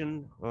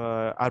condition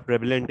are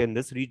prevalent in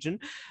this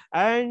region,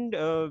 and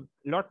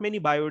lot many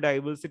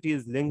biodiversity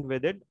is linked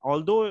with it.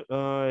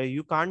 Although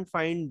you can't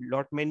find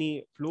lot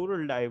many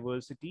floral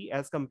diversity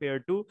as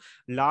compared to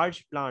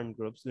large plant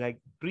groups like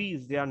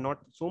trees, they are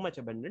not so much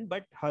abundant,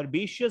 but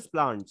herbaceous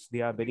plants,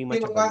 they are very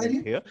much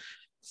abundant here.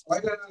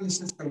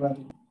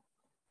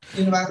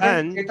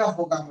 And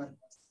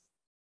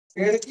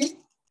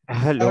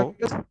hello,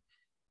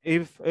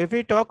 if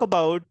we talk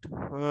about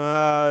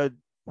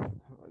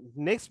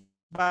next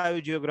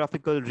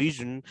biogeographical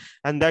region,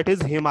 and that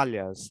is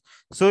Himalayas.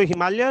 So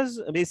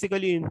Himalayas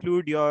basically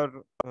include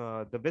your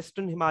the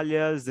Western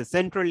Himalayas, the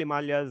Central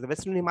Himalayas. The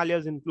Western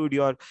Himalayas include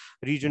your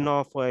region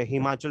of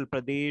Himachal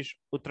Pradesh,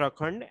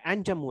 Uttarakhand,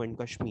 and Jammu and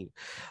Kashmir.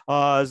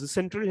 The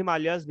Central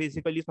Himalayas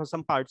basically for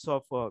some parts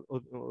of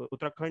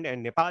Uttarakhand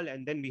and Nepal,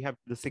 and then we have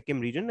the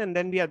Sikkim region, and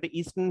then we have the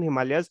Eastern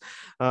Himalayas,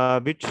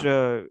 which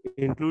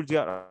includes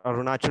your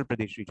Arunachal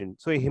Pradesh region.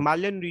 So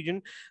Himalayan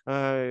region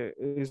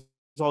is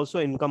also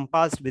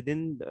encompassed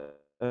within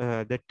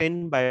the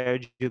 10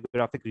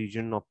 biogeographic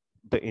region of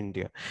the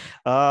India.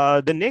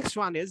 The next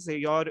one is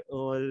your,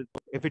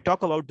 if we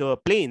talk about the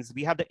plains,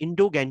 we have the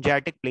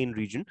Indo-Gangetic Plain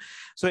region.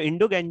 So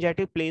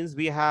Indo-Gangetic Plains,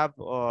 we have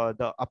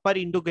the upper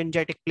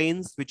Indo-Gangetic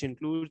Plains, which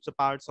includes the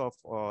parts of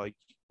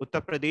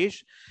Uttar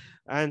Pradesh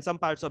and some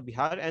parts of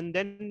Bihar, and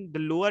then the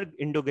lower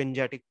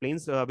Indo-Gangetic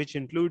Plains, which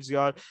includes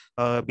your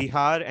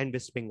Bihar and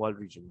West Bengal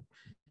region.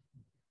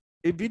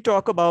 If we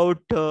talk about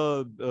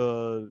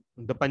the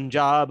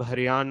Punjab,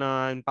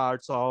 Haryana, and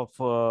parts of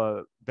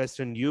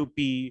Western UP,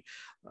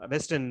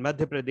 Western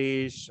Madhya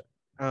Pradesh,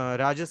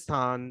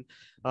 Rajasthan,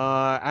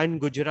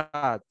 and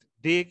Gujarat,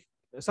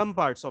 some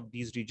parts of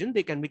these regions,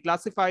 they can be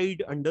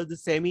classified under the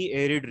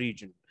semi-arid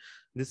region.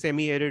 The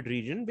semi-arid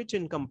region, which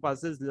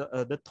encompasses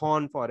the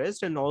thorn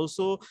forest and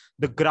also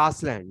the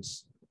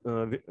grasslands.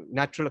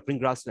 Natural occurring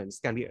grasslands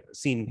can be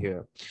seen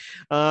here.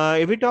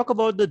 If we talk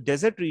about the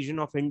desert region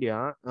of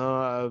India,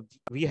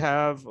 we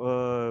have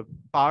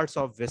parts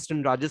of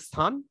Western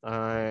Rajasthan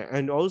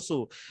and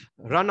also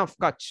Run of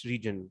Kutch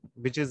region,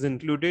 which is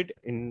included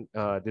in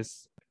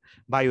this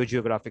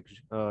biogeographic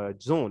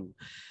zone.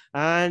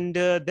 And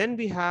then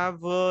we have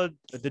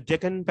the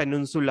Deccan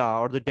Peninsula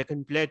or the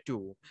Deccan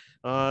Plateau.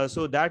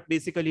 So that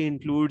basically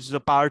includes the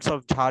parts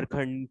of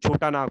Jharkhand,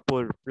 Chota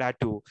Nagpur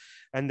Plateau.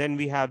 And then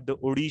we have the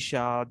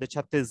Odisha, the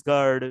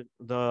Chhattisgarh,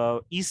 the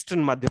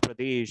Eastern Madhya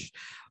Pradesh,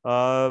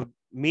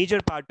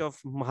 major part of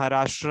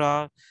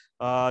Maharashtra,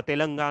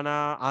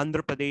 Telangana,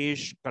 Andhra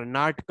Pradesh,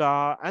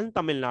 Karnataka, and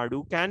Tamil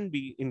Nadu can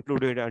be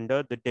included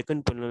under the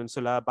Deccan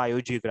Peninsula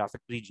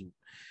biogeographic region.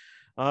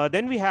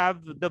 Then we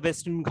have the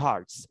Western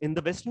Ghats. In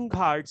the Western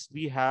Ghats,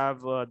 we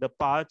have the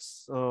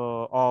parts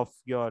of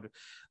your,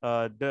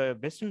 the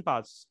western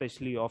parts,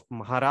 especially of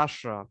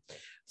Maharashtra,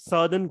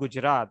 southern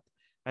Gujarat,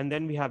 and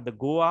then we have the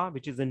Goa,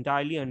 which is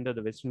entirely under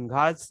the Western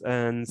Ghats,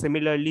 and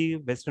similarly,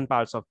 western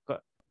parts of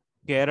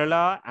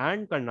Kerala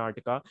and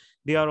Karnataka,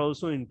 they are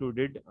also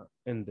included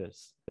in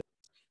this.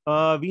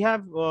 We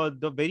have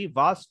the very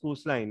vast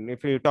coastline.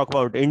 If you talk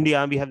about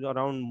India, we have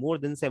around more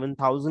than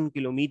 7,000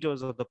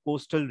 kilometers of the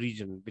coastal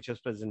region, which is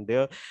present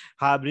there,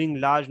 harboring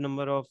large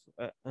number of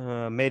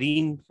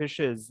marine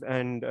fishes,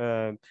 and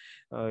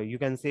you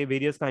can say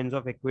various kinds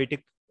of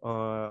aquatic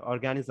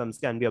organisms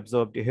can be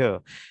observed here.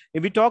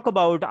 If we talk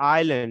about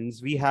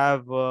islands, we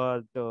have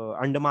the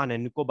Andaman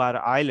and Nicobar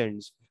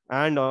Islands,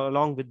 and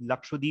along with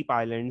Lakshadweep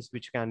Islands,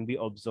 which can be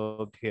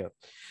observed here.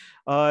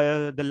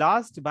 The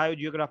last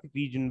biogeographic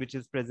region which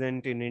is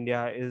present in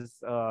India is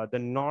the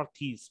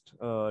Northeast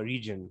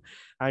region.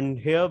 And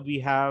here we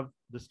have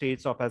the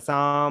states of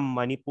Assam,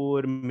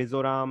 Manipur,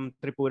 Mizoram,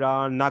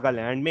 Tripura,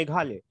 Nagaland,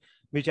 Meghalaya,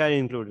 which are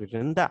included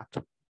in that.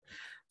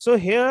 So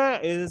here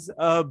is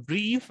a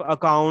brief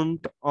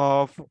account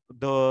of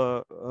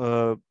the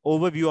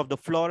overview of the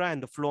flora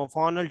and the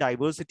faunal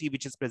diversity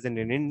which is present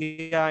in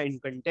India in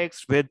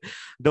context with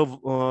the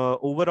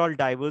overall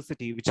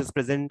diversity which is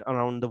present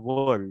around the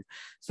world.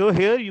 So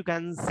here you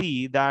can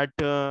see that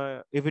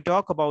if we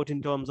talk about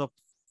in terms of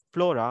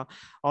flora,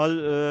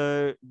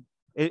 all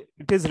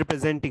it is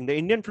representing, the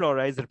Indian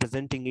flora is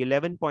representing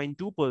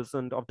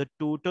 11.2% of the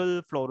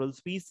total floral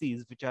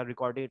species which are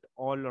recorded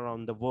all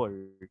around the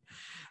world.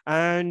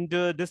 And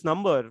this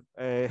number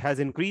has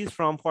increased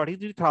from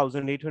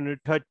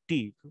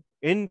 43,830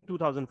 in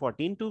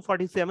 2014 to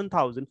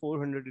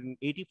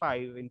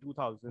 47,485 in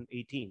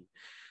 2018.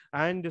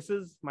 And this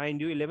is,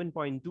 mind you,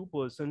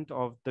 11.2%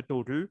 of the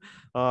total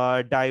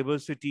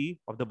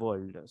diversity of the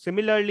world.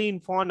 Similarly, in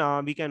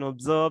fauna, we can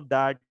observe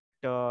that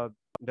the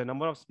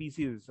number of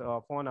species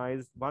fauna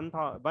is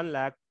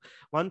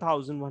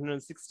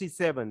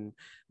 1,167,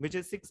 which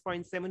is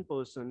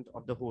 6.7%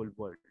 of the whole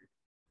world.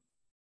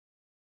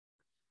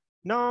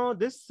 Now,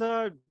 this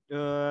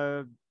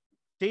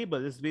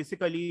table is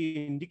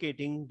basically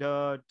indicating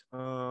that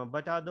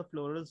what are the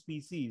floral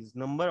species,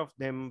 number of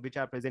them which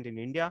are present in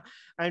India,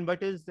 and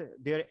what is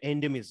their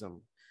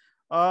endemism.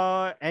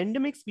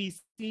 Endemic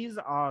species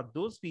are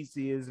those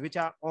species which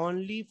are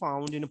only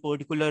found in a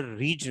particular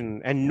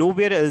region and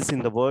nowhere else in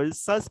the world.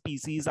 Such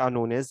species are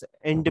known as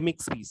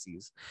endemic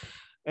species.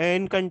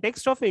 In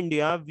context of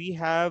India, we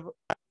have,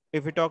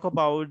 if we talk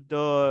about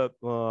the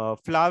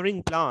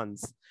flowering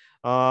plants,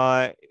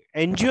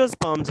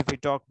 angiosperms, if we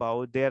talk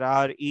about, there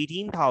are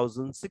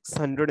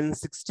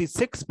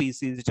 18,666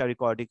 species which are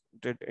recorded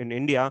in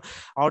India.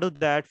 Out of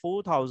that,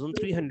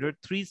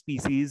 4,303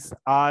 species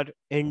are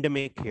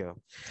endemic here.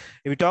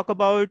 If we talk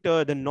about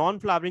the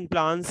non-flowering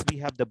plants, we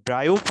have the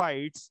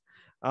bryophytes,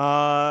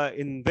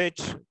 in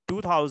which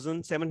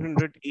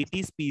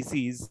 2,780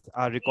 species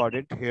are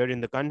recorded here in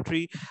the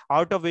country,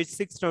 out of which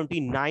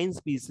 629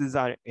 species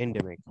are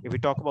endemic. If we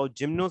talk about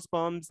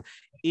gymnosperms,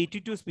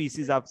 82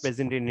 species are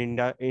present in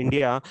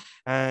India,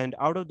 and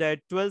out of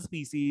that, 12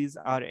 species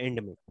are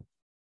endemic.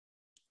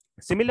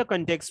 Similar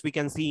context we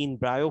can see in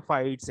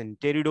bryophytes and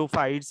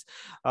pteridophytes.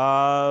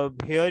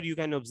 Here you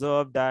can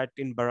observe that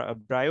in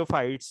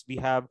bryophytes we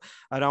have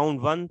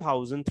around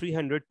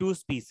 1,302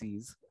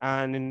 species,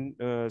 and in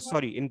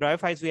in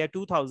bryophytes we have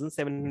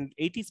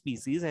 2,780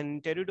 species, and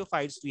in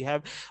pteridophytes we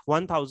have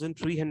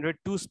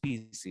 1,302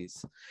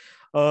 species.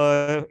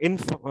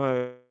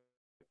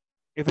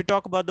 If we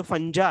talk about the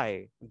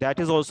fungi, that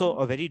is also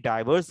a very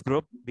diverse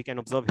group we can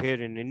observe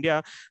here in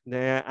India.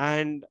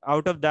 And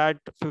out of that,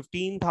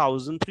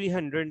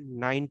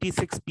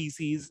 15,396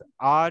 species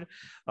are,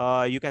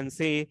 you can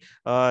say,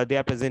 they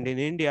are present in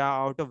India,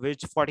 out of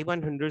which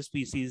 4,100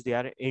 species, they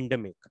are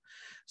endemic.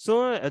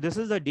 So this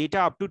is the data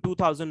up to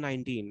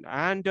 2019.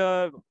 And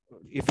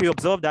if you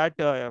observe that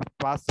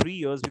past 3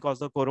 years, because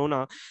of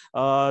Corona,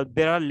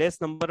 there are less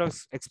number of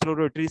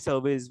exploratory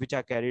surveys which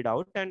are carried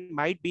out, and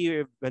might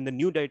be when the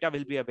new data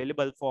will be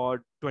available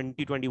for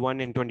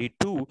 2021 and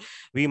 22,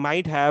 we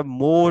might have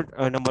more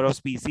number of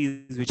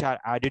species which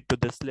are added to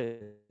this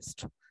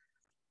list.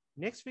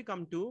 Next, we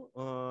come to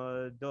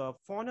the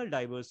faunal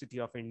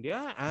diversity of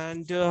India,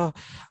 and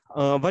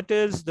what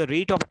is the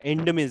rate of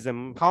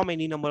endemism? How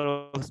many number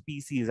of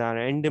species are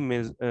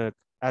endemism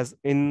as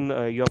in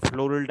your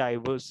faunal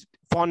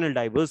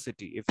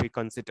diversity, if we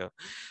consider.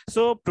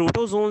 So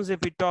protozoans, if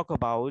we talk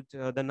about,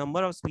 the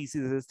number of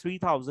species is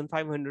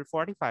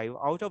 3,545,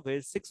 out of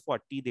which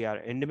 640 they are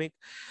endemic.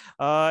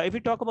 If we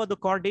talk about the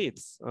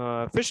chordates,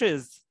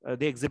 fishes,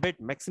 they exhibit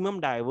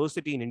maximum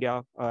diversity in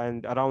India,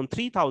 and around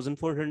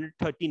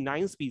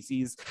 3,439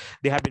 species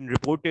they have been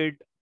reported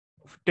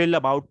till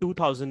about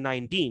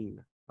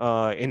 2019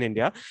 in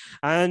India,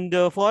 and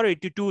for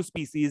 82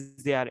 species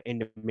they are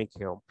endemic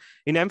here.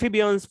 In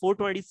amphibians,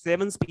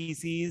 427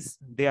 species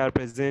they are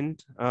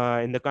present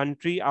in the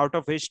country, out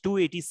of which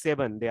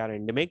 287 they are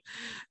endemic.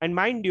 And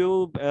mind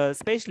you,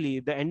 especially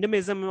the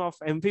endemism of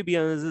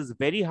amphibians is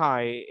very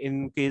high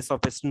in case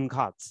of Western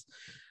Ghats.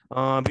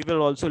 We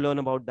will also learn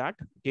about that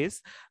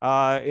case.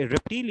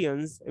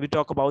 Reptilians, we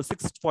talk about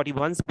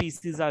 641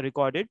 species are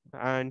recorded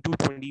and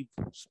 220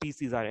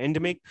 species are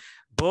endemic.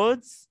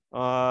 Birds,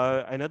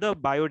 another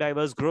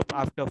biodiverse group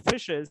after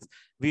fishes,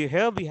 we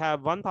have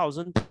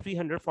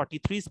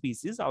 1,343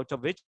 species, out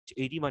of which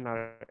 81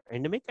 are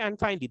endemic. And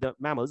finally, the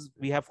mammals,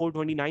 we have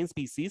 429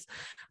 species,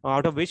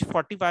 out of which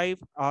 45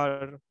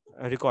 are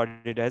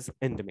recorded as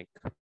endemic.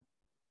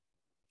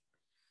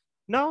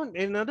 Now,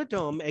 in another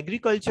term,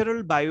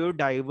 agricultural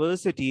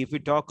biodiversity, if we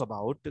talk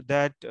about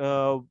that,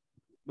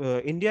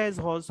 India is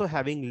also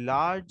having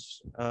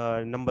large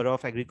number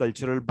of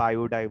agricultural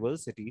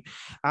biodiversity,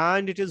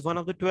 and it is one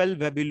of the 12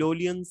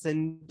 Babylonian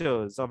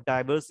centers of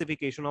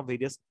diversification of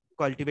various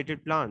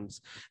cultivated plants.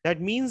 That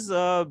means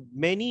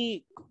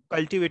many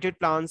cultivated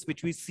plants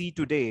which we see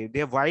today,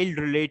 their wild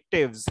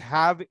relatives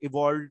have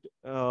evolved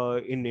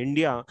in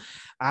India,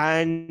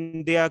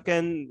 and they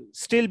can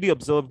still be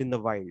observed in the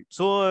wild.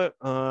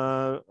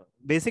 So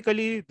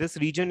basically, this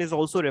region is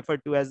also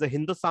referred to as the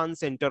Hindustan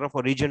Center of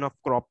Origin of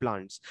Crop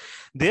Plants.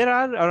 There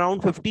are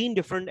around 15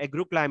 different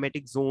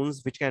agroclimatic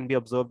zones which can be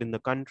observed in the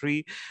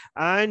country.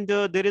 And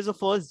there is a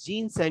first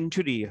gene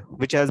sanctuary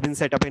which has been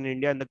set up in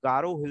India in the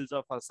Garo Hills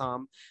of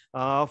Assam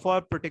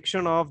for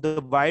protection of the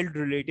wild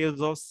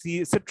relatives of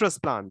citrus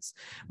plants.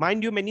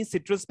 Mind you, many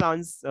citrus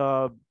plants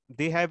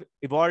they have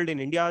evolved in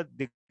India.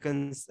 They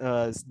can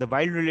the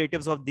wild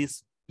relatives of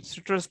these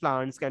citrus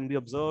plants can be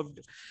observed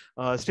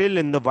still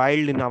in the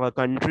wild in our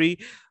country.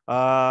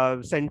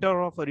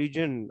 Center of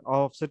origin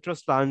of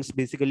citrus plants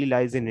basically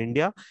lies in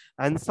India,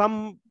 and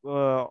some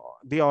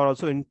they are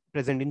also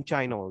present in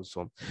China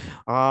also.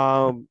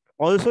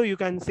 Also, you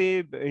can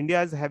say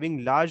India is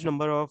having large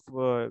number of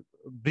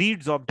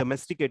breeds of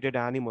domesticated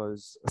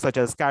animals such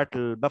as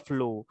cattle,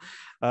 buffalo,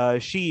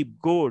 sheep,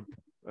 goat,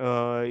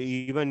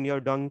 even your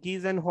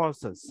donkeys and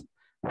horses.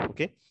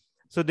 Okay.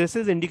 So this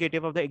is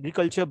indicative of the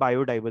agriculture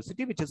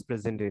biodiversity which is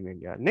present in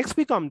India. Next,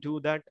 we come to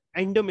that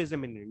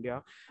endemism in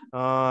India.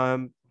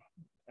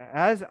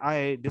 As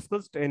I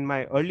discussed in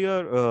my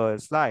earlier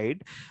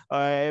slide,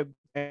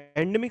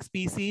 endemic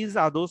species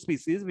are those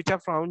species which are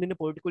found in a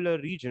particular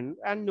region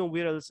and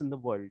nowhere else in the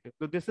world.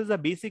 So this is a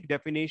basic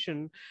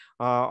definition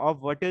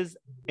of what is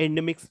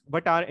endemic,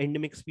 what are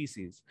endemic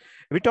species.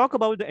 We talk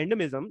about the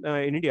endemism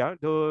in India.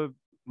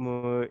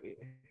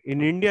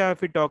 In India,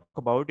 if we talk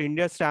about,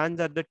 India stands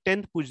at the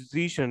 10th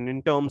position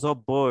in terms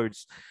of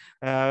birds.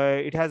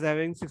 It has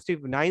having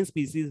 69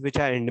 species which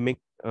are endemic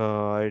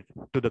to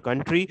the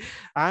country.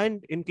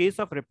 And in case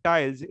of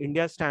reptiles,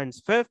 India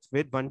stands fifth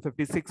with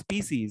 156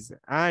 species.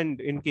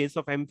 And in case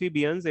of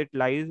amphibians, it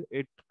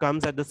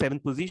comes at the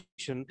seventh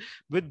position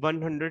with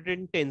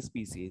 110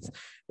 species.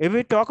 If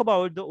we talk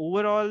about the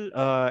overall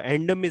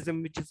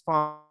endemism which is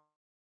found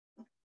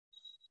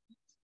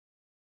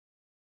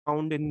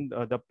in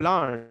the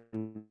plants,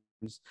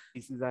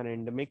 species are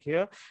endemic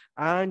here,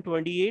 and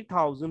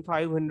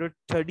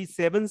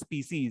 28,537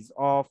 species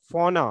of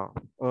fauna,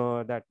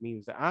 that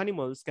means the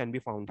animals, can be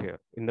found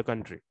here in the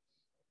country.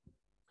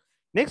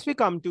 Next, we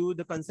come to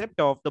the concept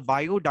of the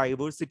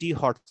biodiversity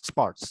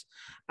hotspots.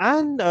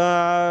 And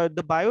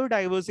the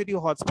biodiversity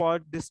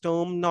hotspot, this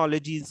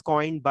terminology is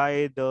coined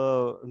by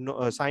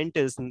the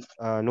scientist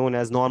known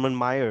as Norman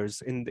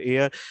Myers in the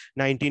year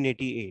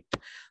 1988.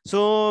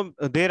 So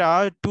there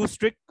are two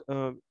strict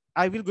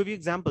I will give you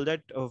example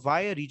that why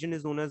a region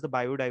is known as the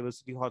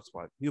biodiversity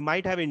hotspot. You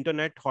might have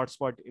internet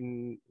hotspot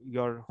in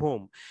your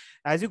home.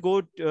 As you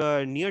go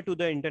near to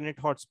the internet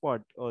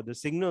hotspot, the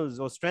signals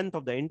or strength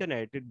of the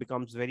internet, it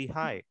becomes very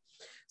high.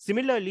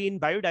 Similarly, in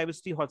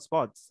biodiversity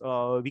hotspots,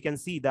 we can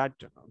see that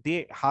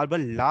they harbor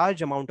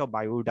large amount of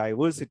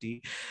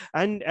biodiversity,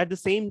 and at the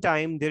same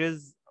time, there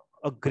is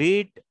a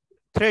great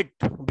threat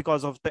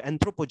because of the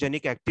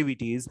anthropogenic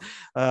activities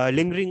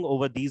lingering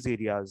over these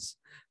areas.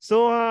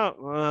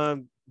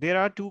 So there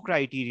are two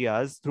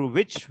criteria through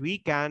which we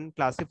can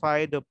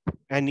classify the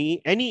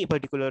any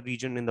particular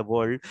region in the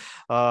world,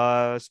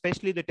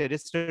 especially the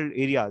terrestrial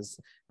areas,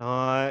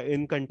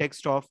 in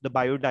context of the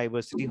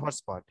biodiversity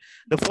hotspot.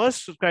 The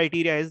first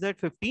criteria is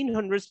that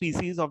 1,500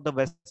 species of the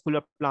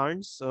vascular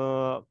plants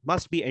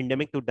must be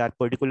endemic to that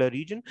particular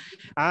region,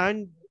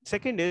 and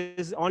second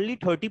is only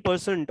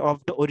 30% of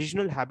the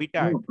original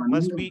habitat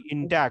must be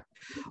intact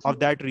of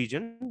that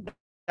region.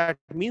 That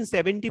means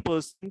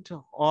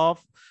 70%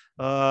 of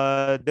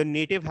the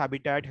native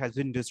habitat has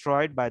been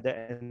destroyed by the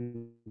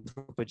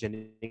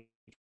anthropogenic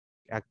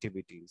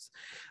activities.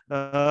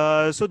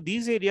 So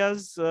these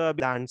areas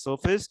land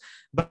surface,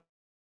 but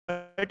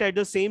at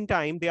the same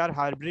time, they are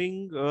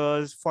harboring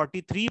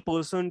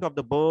 43% of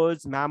the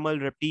birds, mammal,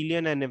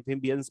 reptilian, and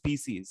amphibian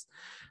species.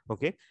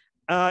 Okay.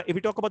 If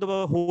we talk about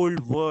the whole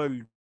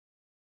world,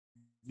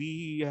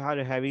 we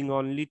are having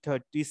only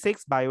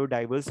 36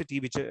 biodiversity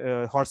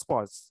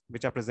hotspots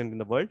which are present in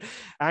the world.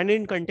 And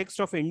in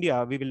context of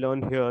India, we will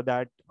learn here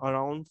that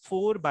around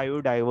 4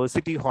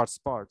 biodiversity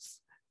hotspots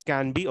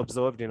can be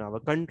observed in our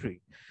country.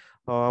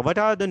 What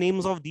are the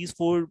names of these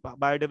 4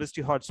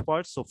 biodiversity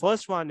hotspots? So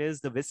first one is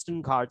the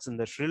Western Ghats in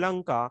the Sri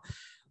Lanka,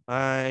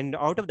 and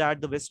out of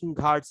that, the Western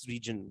Ghats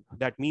region,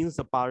 that means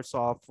the parts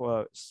of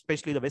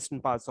especially the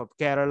western parts of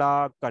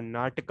Kerala,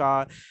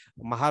 Karnataka,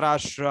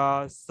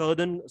 Maharashtra,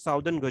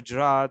 southern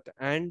Gujarat,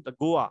 and the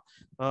Goa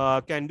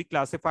can be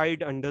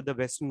classified under the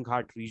Western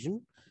Ghat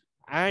region.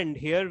 And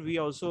here we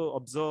also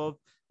observe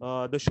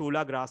the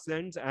Shola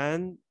grasslands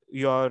and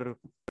your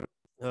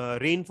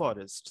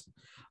rainforests,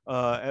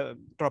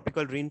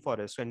 tropical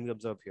rainforest can be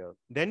observed here.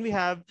 Then we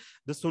have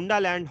the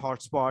Sundaland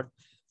hotspot,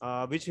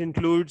 which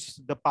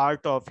includes the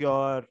part of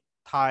your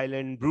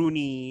Thailand,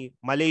 Brunei,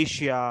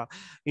 Malaysia,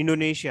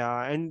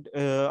 Indonesia, and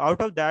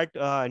out of that,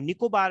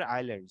 Nicobar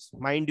Islands.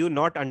 Mind you,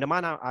 not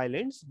Andaman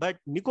Islands, but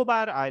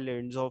Nicobar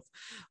Islands of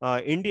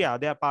India,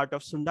 they are part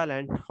of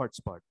Sundaland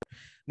hotspot.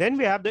 Then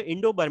we have the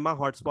Indo-Burma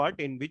hotspot,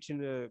 in which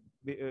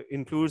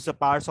includes the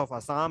parts of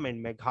Assam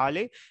and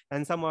Meghalaya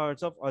and some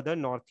parts of other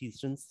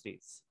northeastern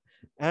states.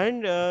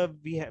 And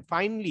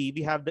finally,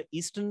 we have the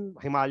Eastern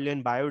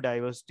Himalayan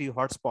biodiversity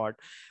hotspot,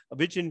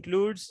 which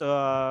includes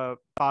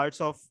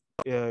parts of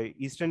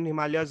Eastern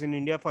Himalayas in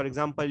India. For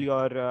example,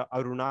 your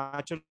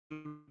Arunachal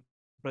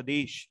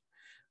Pradesh,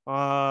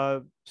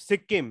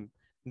 Sikkim,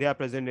 they are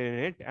present in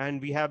it. And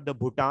we have the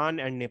Bhutan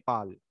and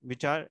Nepal,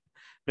 which are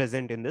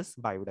present in this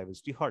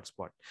biodiversity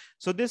hotspot.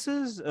 So this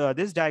is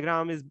this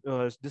diagram is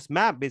this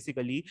map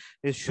basically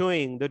is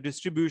showing the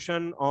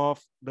distribution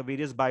of the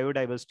various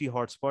biodiversity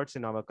hotspots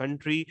in our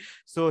country.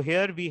 So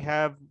here we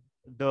have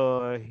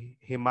the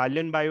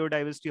Himalayan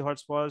biodiversity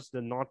hotspots,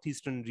 the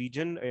northeastern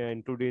region,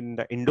 including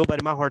the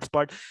Indo-Burma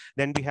hotspot.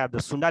 Then we have the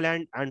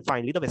Sundaland, and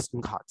finally the Western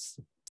Ghats.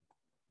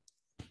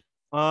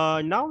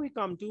 Now we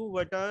come to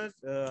what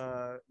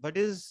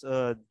is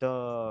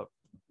the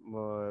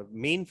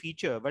main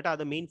feature. What are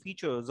the main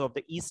features of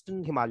the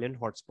Eastern Himalayan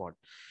hotspot?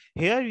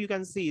 Here you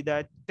can see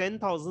that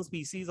 10,000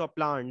 species of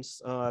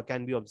plants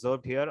can be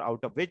observed here,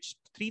 out of which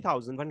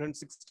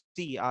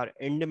 3,160 are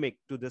endemic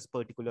to this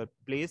particular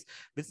place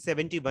with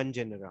 71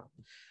 genera.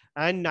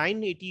 And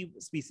 980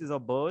 species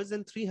of birds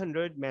and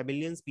 300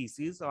 mammalian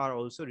species are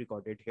also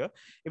recorded here.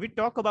 If we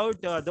talk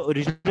about the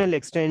original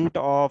extent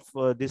of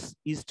this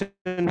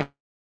Eastern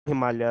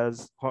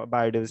Himalayas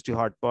biodiversity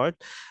hotspot,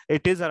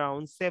 it is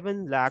around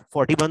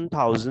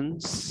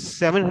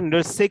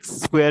 7,41,706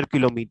 square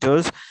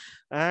kilometers.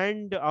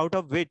 And out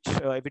of which,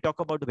 if we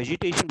talk about the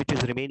vegetation which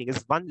is remaining,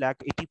 is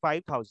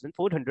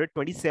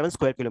 1,85,427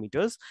 square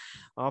kilometers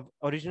of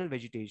original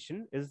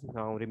vegetation is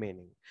now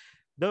remaining.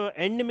 The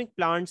endemic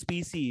plant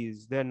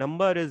species, their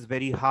number is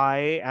very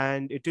high,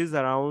 and it is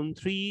around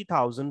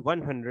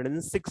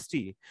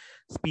 3,160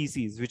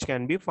 species which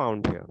can be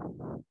found here.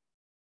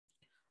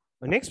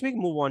 Next, we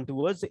move on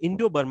towards the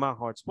Indo-Burma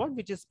hotspot,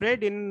 which is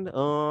spread in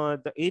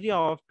the area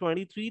of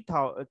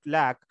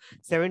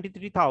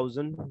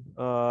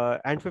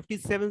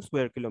 23,073,057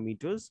 square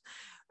kilometers.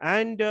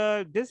 And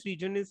this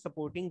region is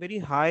supporting very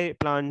high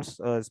plants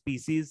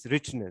species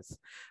richness.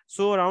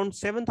 So around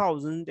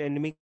 7,000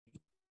 endemic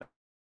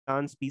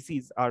plant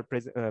species are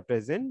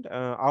present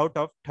out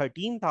of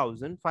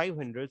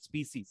 13,500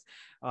 species,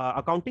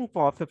 accounting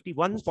for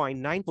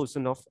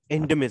 51.9% of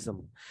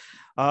endemism.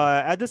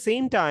 At the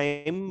same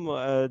time,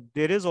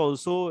 there is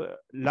also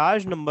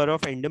large number of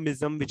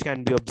endemism which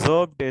can be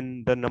observed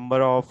in the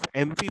number of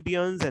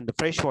amphibians and the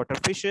freshwater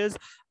fishes,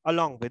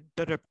 along with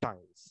the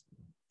reptiles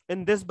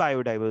in this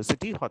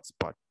biodiversity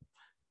hotspot.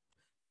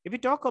 If we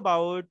talk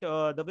about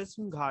the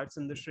Western Ghats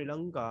in the Sri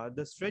Lanka,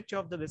 the stretch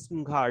of the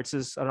Western Ghats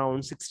is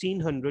around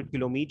 1,600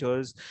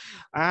 kilometers.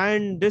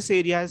 And this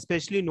area is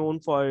especially known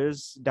for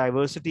its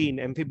diversity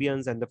in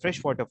amphibians and the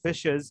freshwater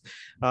fishes.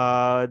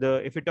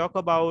 If we talk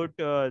about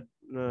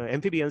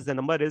amphibians, the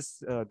number is,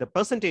 the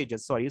percentage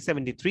is,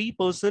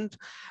 73%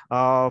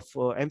 of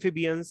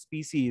amphibian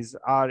species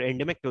are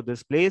endemic to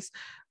this place,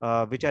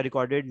 which are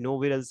recorded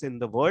nowhere else in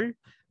the world.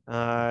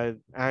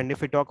 And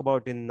if we talk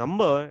about in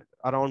number,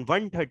 around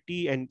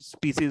 130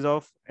 species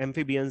of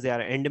amphibians, they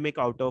are endemic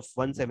out of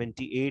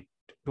 178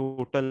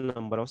 total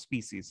number of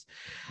species.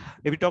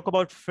 If we talk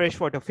about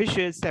freshwater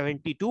fishes,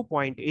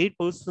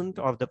 72.8%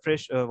 of the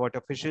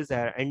freshwater fishes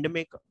are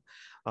endemic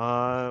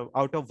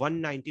out of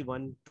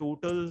 191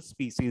 total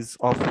species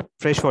of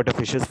freshwater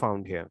fishes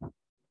found here.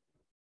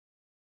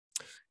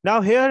 Now,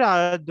 here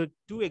are the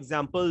two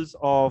examples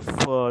of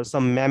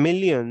some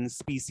mammalian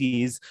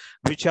species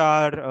which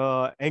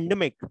are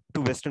endemic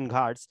to Western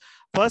Ghats.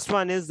 First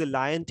one is the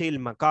lion-tailed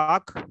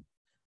macaque,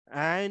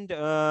 and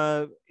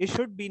it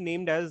should be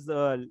named as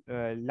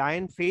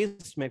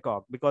lion-faced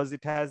macaque because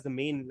it has the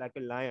mane like a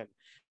lion.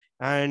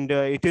 And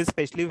it is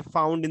especially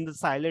found in the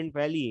Silent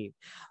Valley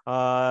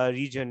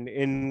region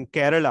in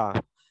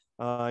Kerala,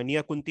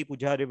 near Kunti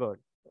Puja River.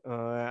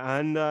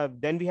 And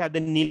then we have the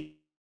Nilgiri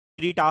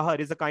tahar,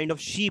 is a kind of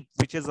sheep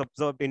which is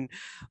observed in,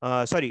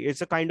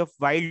 it's a kind of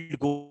wild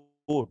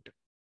goat.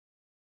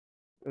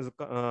 Is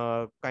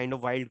a kind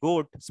of wild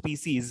goat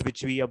species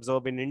which we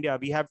observe in India.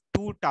 We have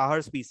two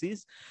tahar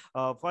species.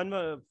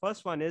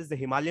 First one is the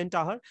Himalayan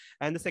tahar,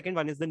 and the second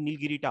one is the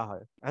Nilgiri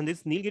tahar. And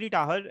this Nilgiri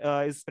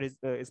tahar is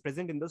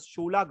present in the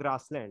Shola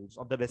grasslands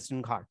of the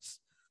Western Ghats.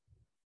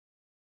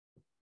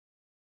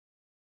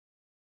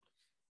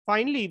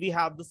 Finally, we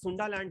have the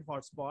Sundaland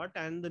hotspot,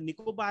 and the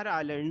Nicobar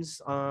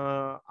Islands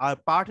are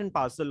part and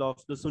parcel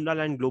of the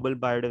Sundaland Global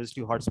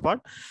Biodiversity Hotspot.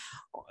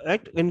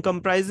 It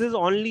comprises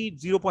only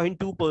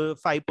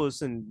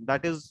 0.25%.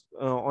 That is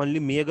only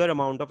meager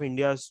amount of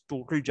India's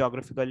total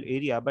geographical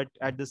area, but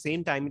at the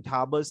same time, it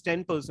harbors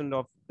 10%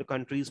 of the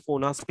country's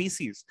fauna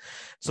species.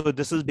 So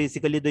this is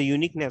basically the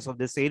uniqueness of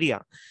this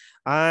area.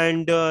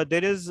 And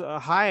there is a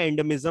high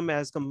endemism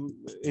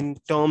in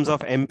terms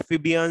of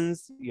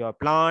amphibians,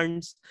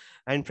 plants,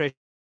 and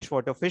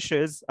freshwater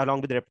fishes,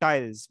 along with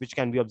reptiles, which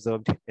can be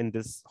observed in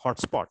this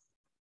hotspot.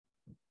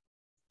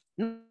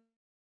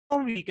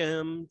 Now we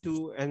come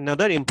to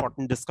another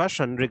important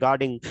discussion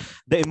regarding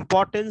the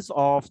importance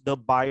of the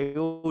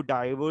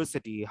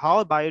biodiversity,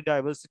 how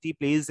biodiversity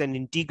plays an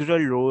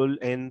integral role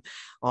in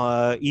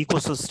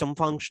ecosystem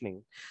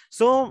functioning.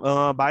 So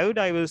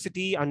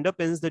biodiversity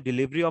underpins the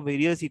delivery of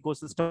various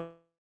ecosystem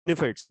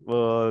benefits,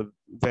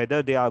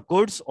 whether they are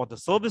goods or the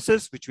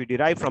services which we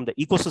derive from the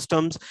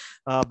ecosystems.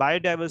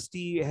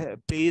 Biodiversity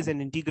plays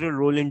an integral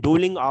role in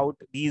doling out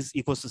these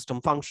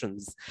ecosystem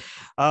functions.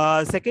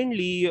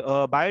 Secondly,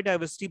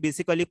 biodiversity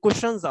basically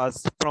cushions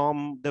us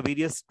from the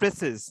various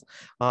stresses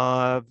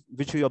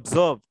which we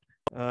observe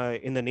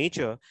in the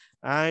nature,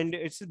 and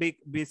it's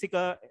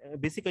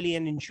basically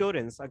an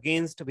insurance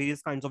against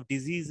various kinds of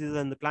diseases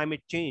and the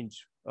climate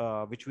change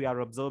which we are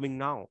observing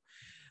now.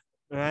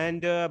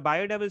 And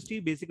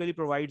biodiversity basically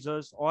provides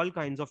us all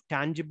kinds of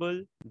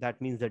tangible,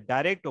 that means the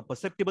direct or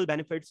perceptible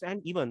benefits,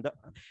 and even the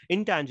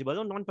intangible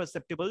or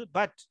non-perceptible,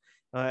 but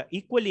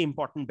equally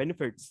important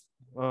benefits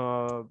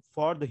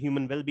for the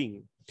human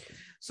well-being.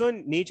 So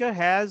nature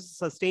has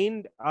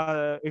sustained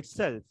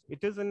itself.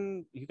 It is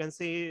in, you can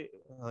say,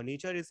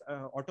 nature is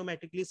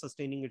automatically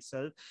sustaining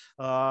itself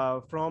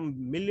from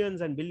millions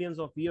and billions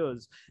of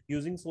years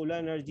using solar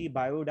energy,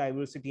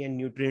 biodiversity, and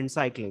nutrient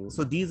cycling.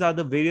 So these are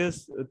the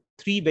various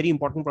three very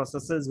important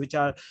processes which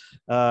are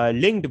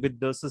linked with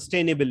the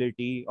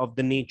sustainability of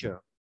the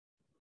nature.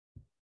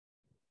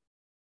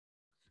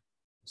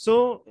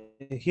 So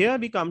here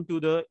we come to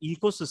the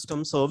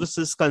ecosystem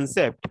services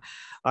concept,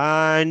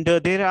 and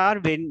there are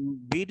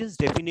various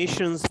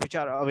definitions which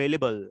are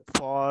available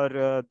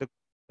for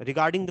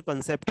regarding the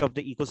concept of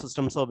the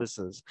ecosystem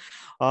services.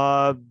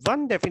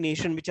 One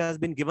definition which has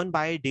been given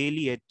by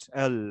Daly et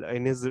al.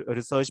 In his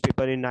research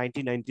paper in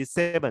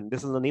 1997,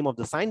 this is the name of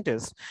the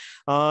scientist,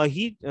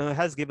 he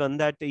has given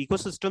that the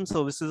ecosystem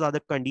services are the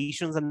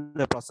conditions and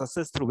the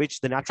processes through which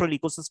the natural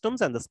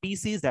ecosystems and the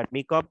species that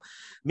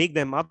make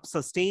them up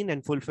sustain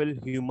and fulfill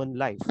human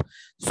life.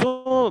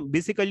 So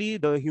basically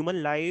the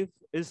human life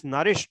is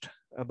nourished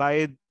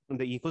by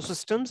the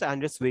ecosystems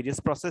and its various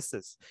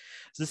processes.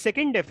 The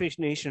second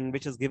definition,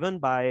 which is given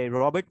by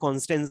Robert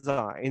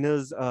Constanza in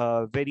his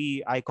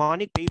very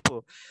iconic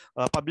paper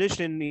published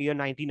in the year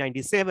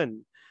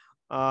 1997,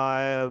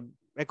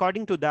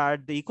 according to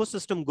that, the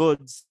ecosystem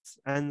goods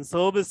and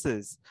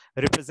services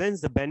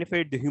represents the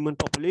benefit the human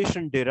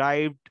population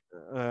derived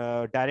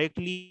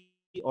directly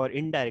or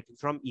indirectly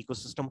from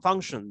ecosystem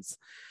functions.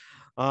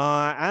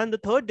 And the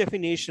third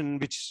definition,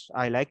 which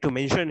I like to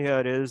mention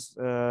here, is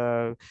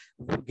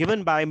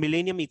given by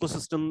Millennium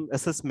Ecosystem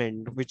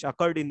Assessment, which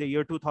occurred in the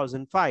year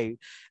 2005.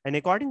 And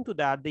according to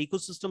that, the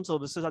ecosystem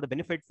services are the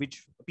benefit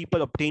which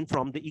people obtain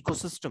from the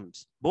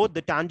ecosystems, both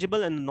the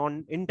tangible and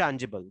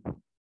non-intangible.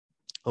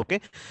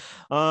 Okay.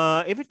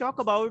 If we talk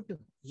about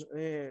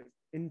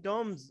in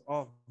terms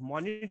of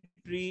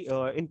monetary,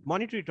 in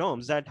monetary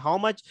terms, that how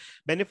much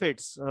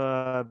benefits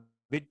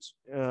which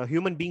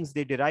human beings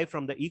they derive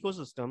from the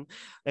ecosystem,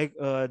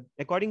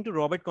 according to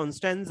Robert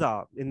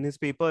Constanza in his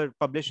paper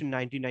published in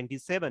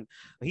 1997,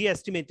 he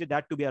estimated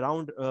that to be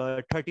around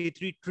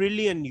 33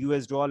 trillion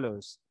US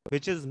dollars,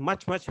 which is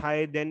much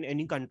higher than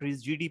any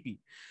country's GDP.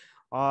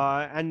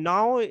 And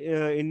now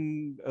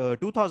in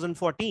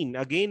 2014,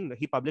 again,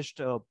 he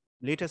published a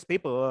latest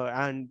paper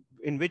and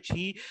in which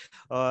he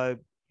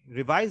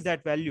revised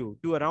that value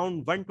to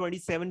around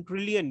 127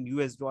 trillion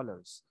US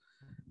dollars.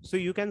 So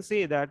you can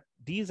say that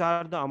these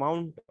are the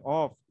amount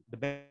of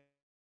the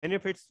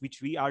benefits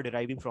which we are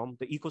deriving from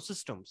the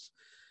ecosystems.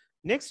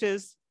 Next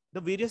is the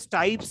various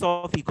types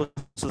of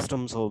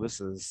ecosystem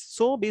services.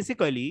 So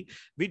basically,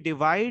 we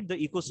divide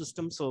the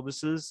ecosystem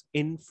services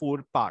in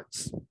 4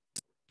 parts.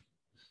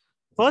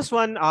 First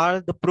one are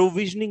the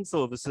provisioning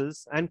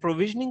services, and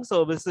provisioning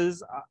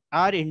services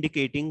are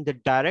indicating the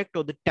direct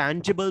or the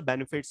tangible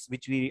benefits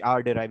which we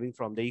are deriving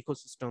from the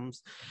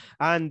ecosystems.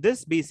 And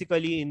this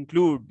basically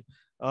include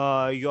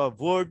your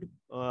wood,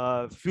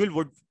 fuel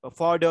wood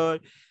fodder,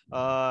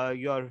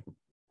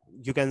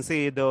 you can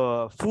say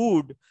the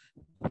food,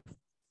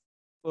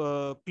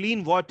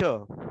 clean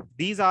water.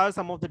 These are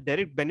some of the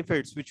direct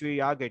benefits which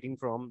we are getting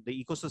from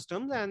the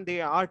ecosystems, and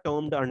they are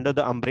termed under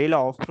the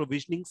umbrella of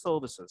provisioning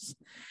services.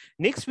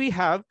 Next, we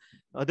have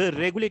the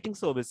regulating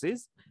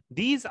services.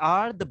 These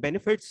are the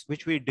benefits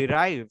which we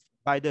derive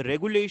by the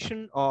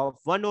regulation of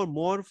one or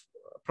more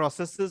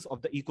processes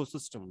of the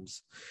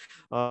ecosystems.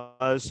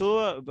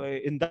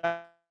 In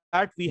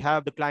that we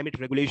have the climate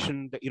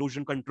regulation, the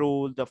erosion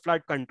control, the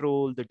flood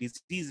control, the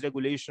disease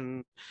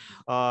regulation,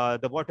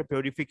 the water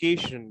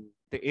purification,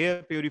 the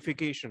air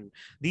purification.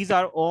 These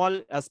are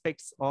all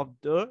aspects of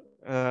the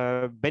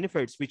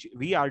benefits which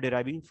we are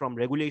deriving from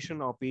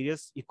regulation of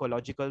various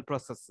ecological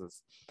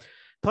processes.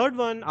 Third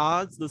one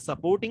are the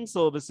supporting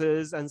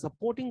services, and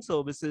supporting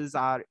services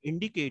are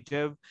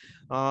indicative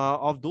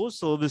of those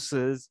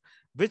services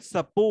which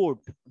support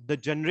the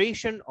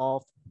generation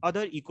of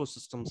other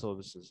ecosystem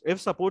services. If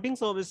supporting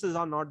services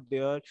are not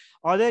there,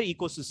 other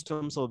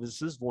ecosystem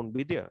services won't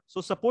be there. So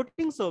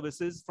supporting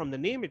services, from the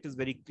name, it is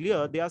very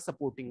clear they are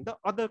supporting the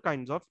other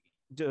kinds of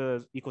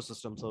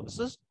ecosystem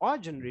services or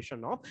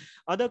generation of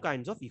other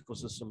kinds of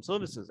ecosystem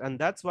services, and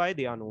that's why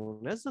they are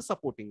known as the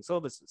supporting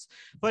services.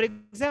 For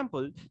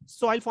example,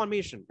 soil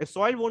formation. If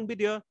soil won't be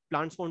there,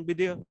 plants won't be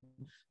there,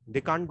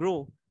 they can't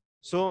grow.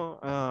 So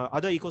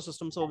other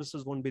ecosystem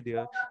services won't be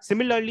there.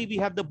 Similarly, we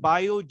have the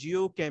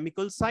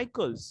biogeochemical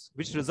cycles,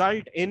 which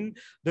result in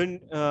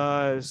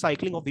the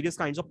cycling of various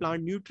kinds of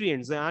plant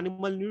nutrients, the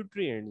animal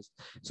nutrients.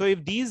 So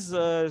if these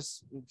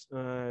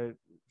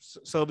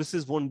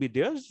services won't be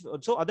there,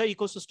 so other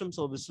ecosystem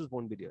services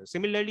won't be there.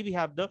 Similarly, we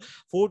have the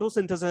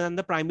photosynthesis and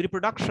the primary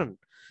production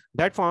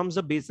that forms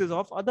the basis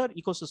of other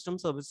ecosystem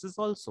services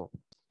also.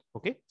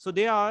 Okay, so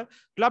they are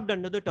clubbed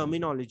under the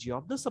terminology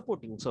of the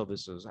supporting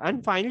services.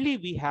 And finally,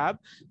 we have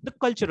the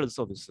cultural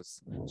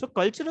services. So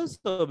cultural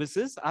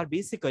services are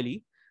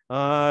basically,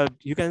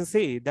 you can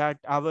say that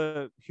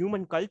our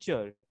human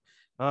culture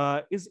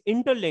is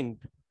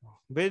interlinked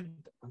with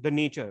the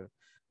nature,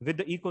 with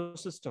the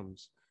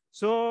ecosystems.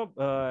 So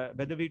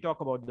whether we talk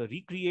about the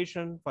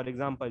recreation, for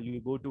example, you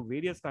go to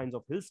various kinds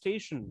of hill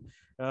station,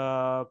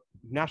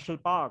 national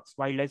parks,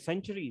 wildlife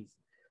sanctuaries.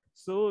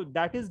 So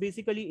that is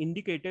basically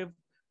indicative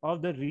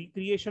of the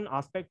recreation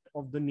aspect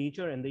of the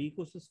nature and the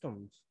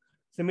ecosystems.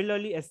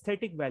 Similarly,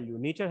 aesthetic value.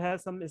 Nature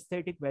has some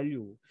aesthetic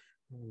value.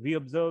 We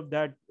observe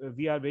that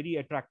we are very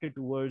attracted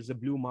towards the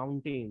blue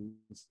mountains,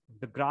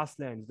 the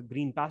grasslands, the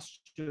green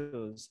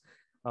pastures,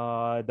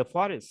 the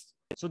forests.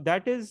 So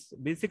that is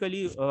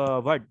basically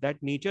what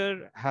that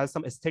nature has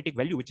some aesthetic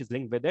value which is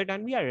linked with it,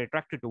 and we are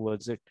attracted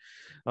towards it.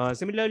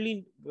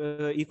 Similarly,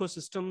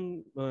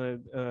 ecosystem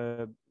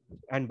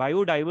and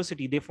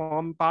biodiversity, they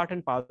form part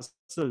and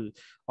parcel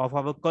of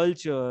our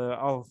culture,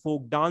 of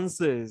folk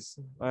dances,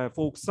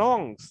 folk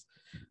songs.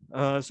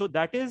 So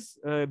that is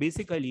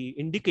basically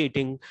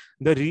indicating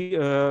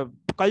the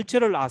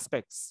cultural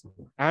aspects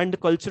and the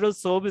cultural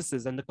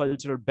services and the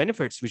cultural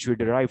benefits which we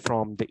derive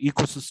from the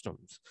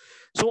ecosystems.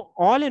 So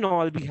all in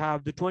all, we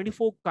have the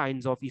 24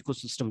 kinds of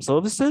ecosystem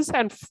services,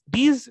 and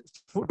these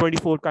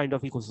 24 kind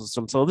of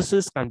ecosystem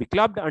services can be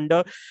clubbed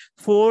under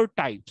 4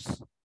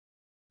 types: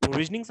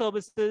 provisioning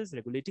services,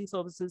 regulating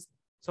services,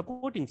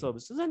 supporting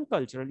services, and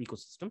cultural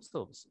ecosystem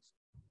services.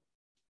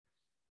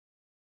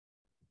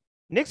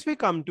 Next, we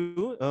come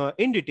to,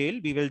 in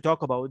detail, we will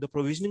talk about the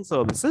provisioning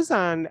services.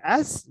 And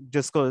as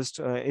discussed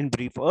in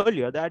brief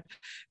earlier, that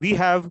we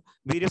have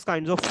various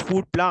kinds of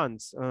food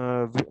plants.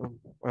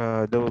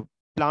 The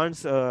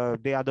plants,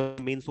 they are the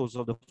main source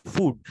of the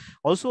food.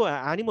 Also,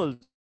 animals,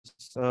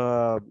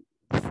 so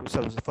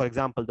for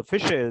example, the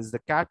fishes, the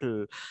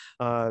cattle,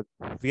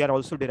 we are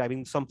also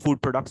deriving some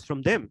food products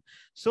from them.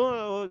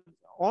 So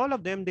all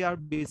of them, they are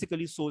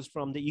basically sourced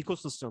from the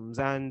ecosystems,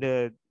 and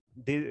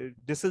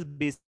this is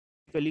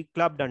basically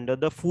clubbed under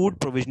the food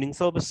provisioning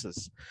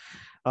services.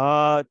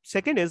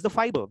 Second is the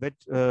fiber,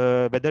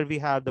 whether we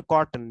have the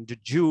cotton, the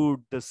jute,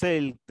 the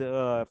silk,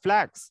 the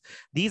flax.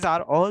 These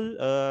are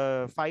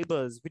all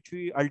fibers which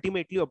we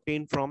ultimately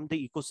obtain from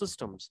the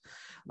ecosystems.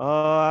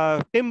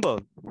 Timber,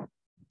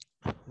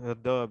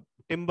 the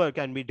timber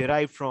can be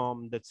derived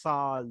from the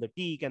sal, the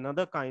teak, and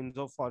other kinds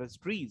of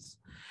forest trees.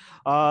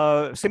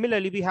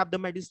 Similarly, we have the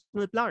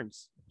medicinal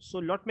plants. So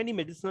many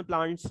medicinal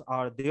plants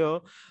are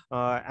there,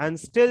 and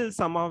still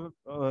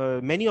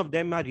many of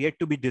them are yet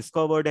to be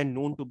discovered and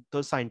known to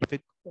the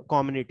scientific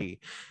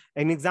community.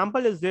 An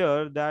example is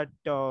there that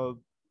a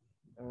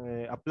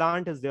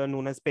plant is there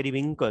known as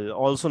periwinkle,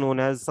 also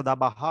known as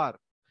sadabahar.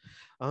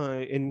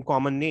 In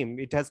common name,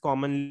 it is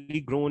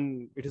commonly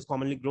grown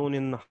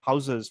in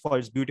houses for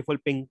its beautiful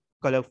pink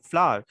color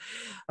flower.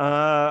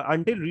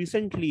 Until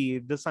recently,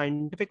 the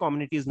scientific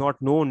community is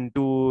not known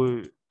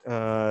to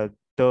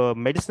the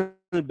medicinal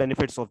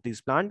benefits of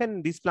this plant,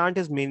 and this plant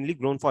is mainly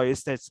grown for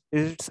its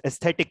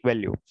aesthetic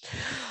value.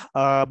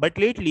 But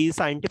lately,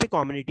 scientific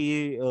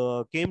community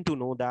came to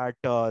know that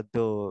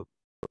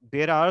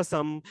there are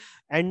some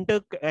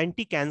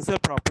anti-cancer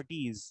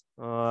properties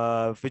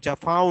which are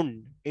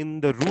found in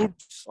the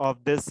roots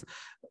of this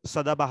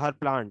sadabahar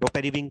plant or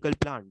periwinkle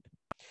plant.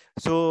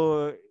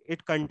 So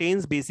it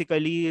contains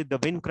basically the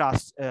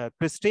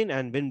vincristine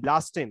and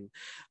vinblastine,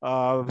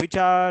 which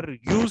are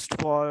used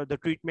for the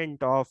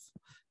treatment of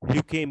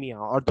leukemia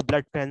or the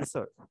blood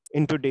cancer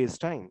in today's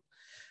time.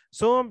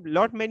 So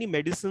many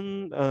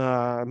medicinal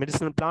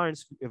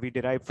plants we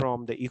derive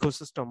from the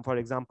ecosystem. For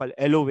example,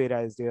 aloe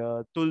vera is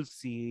there,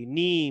 tulsi,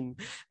 neem.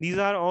 These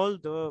are all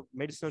the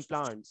medicinal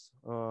plants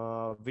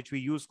which we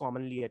use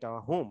commonly at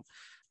our home.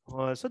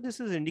 So this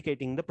is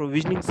indicating the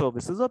provisioning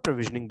services or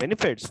provisioning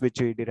benefits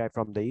which we derive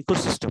from the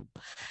ecosystem.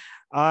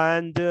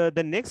 And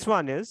the next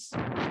one is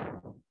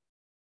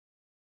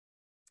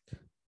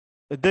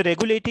the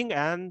regulating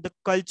and the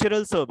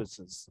cultural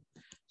services.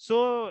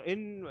 So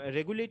in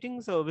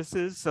regulating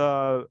services,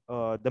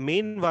 the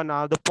main one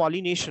are the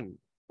pollination.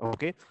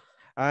 Okay.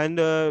 And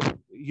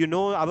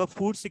our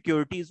food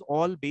security is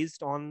all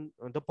based on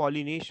the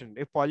pollination.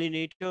 If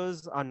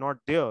pollinators are not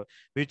there,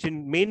 which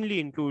mainly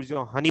includes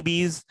your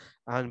honeybees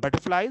and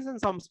butterflies and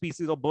some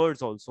species of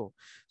birds also,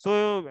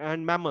 so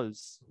and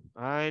mammals,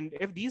 and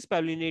if these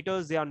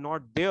pollinators they are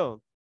not there,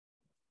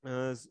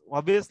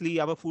 obviously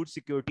our food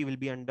security will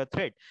be under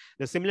threat.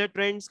 The similar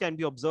trends can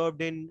be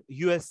observed in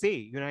USA,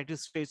 United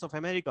States of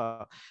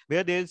America,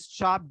 where there is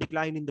sharp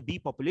decline in the bee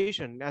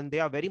population, and they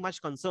are very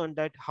much concerned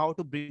that how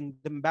to bring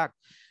them back.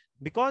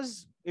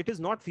 because it is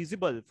not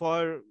feasible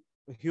for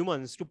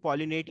humans to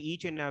pollinate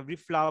each and every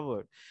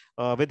flower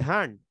with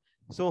hand.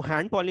 So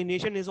hand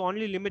pollination is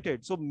only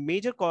limited. So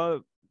major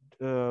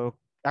uh,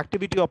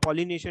 activity of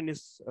pollination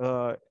is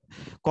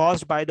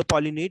caused by the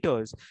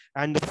pollinators,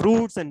 and the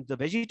fruits and the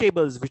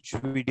vegetables which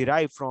we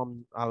derive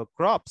from our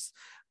crops,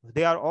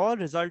 they are all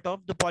result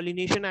of the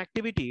pollination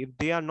activity. If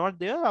they are not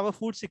there, our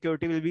food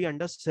security will be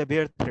under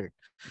severe threat.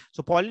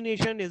 So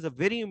pollination is a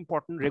very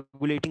important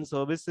regulating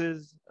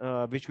services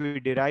which we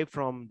derive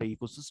from the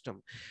ecosystem.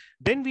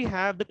 Then we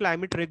have the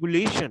climate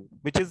regulation,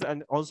 which is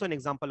also an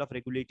example of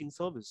regulating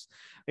service.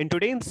 In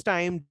today's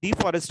time,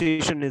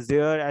 deforestation is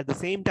there. At the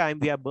same time,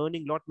 we are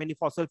burning lot many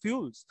fossil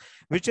fuels,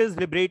 which is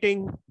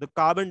liberating the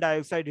carbon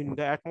dioxide in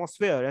the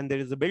atmosphere, and there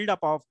is a buildup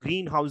of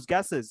greenhouse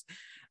gases.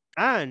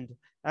 And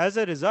as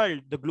a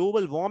result, the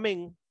global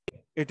warming,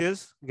 it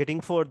is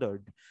getting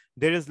furthered.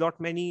 There is lot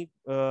many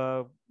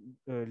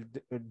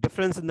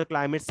difference in the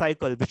climate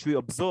cycle which we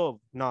observe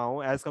now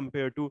as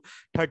compared to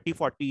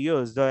 30-40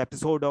 years. The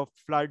episode of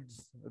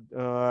floods,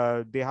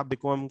 they have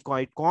become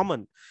quite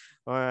common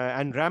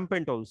and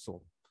rampant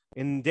also.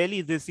 In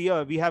Delhi this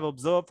year, we have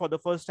observed for the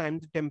first time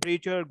the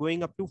temperature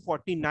going up to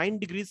 49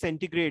 degrees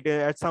centigrade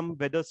at some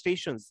weather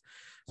stations,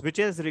 which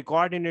is a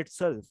record in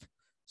itself.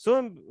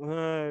 So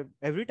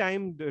every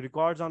time the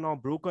records are now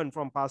broken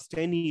from past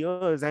 10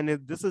 years, and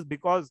this is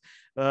because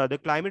the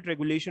climate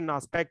regulation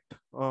aspect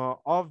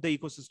of the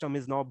ecosystem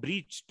is now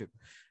breached.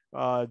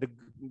 The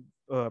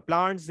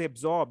plants, they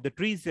absorb, the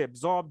trees, they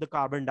absorb the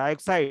carbon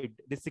dioxide,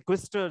 they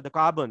sequester the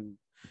carbon,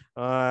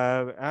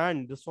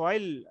 and the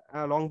soil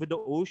along with the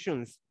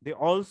oceans, they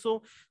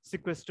also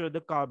sequester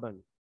the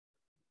carbon.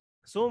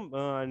 So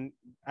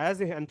as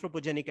the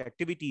anthropogenic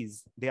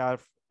activities, they are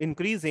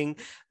increasing,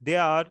 they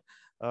are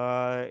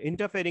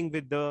interfering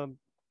with the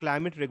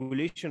climate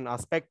regulation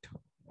aspect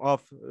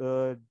of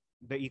the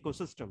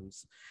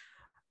ecosystems.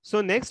 So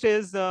next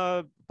is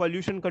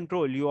pollution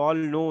control. You all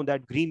know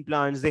that green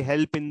plants, they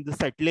help in the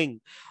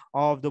settling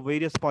of the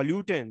various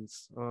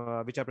pollutants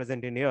which are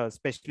present in air,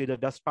 especially the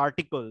dust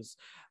particles,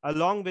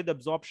 along with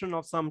absorption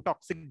of some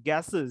toxic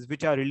gases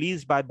which are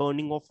released by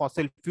burning of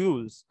fossil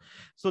fuels.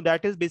 So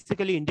that is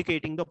basically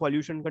indicating the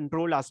pollution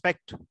control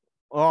aspect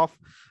of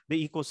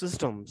the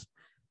ecosystems.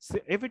 So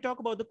if we talk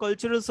about the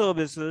cultural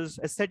services,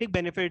 aesthetic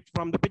benefit,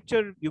 from the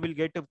picture, you will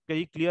get a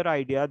very clear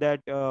idea that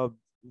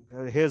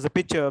here's a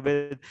picture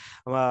with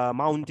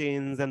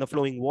mountains and the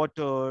flowing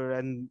water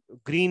and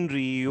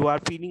greenery. You are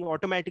feeling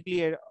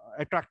automatically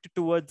attracted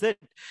towards it.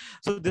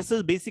 So this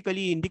is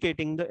basically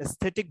indicating the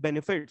aesthetic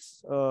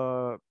benefits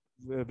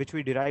which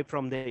we derive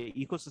from the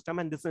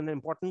ecosystem, and this is an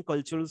important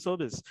cultural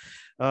service.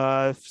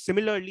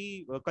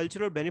 Similarly,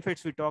 cultural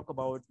benefits we talk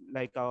about,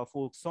 like our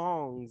folk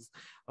songs,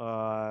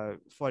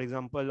 for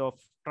example, of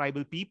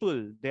tribal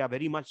people, they are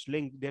very much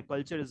linked, their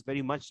culture is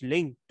very much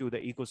linked to the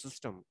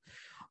ecosystem.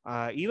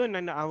 Even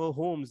in our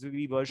homes,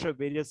 we worship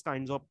various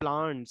kinds of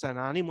plants and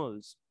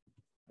animals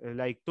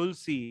like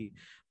tulsi,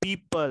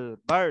 people,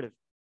 bird,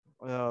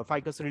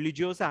 Ficus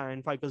religiosa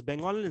and Ficus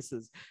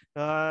bengalensis.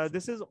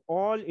 This is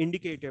all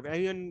indicative.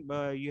 Even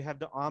you have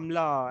the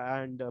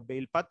amla and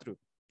bale patru.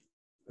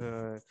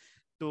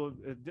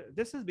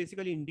 This is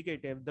basically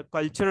indicative, the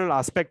cultural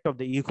aspect of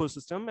the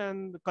ecosystem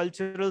and the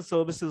cultural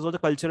services or the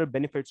cultural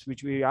benefits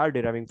which we are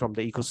deriving from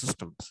the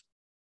ecosystems.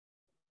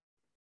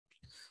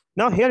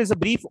 Now, here is a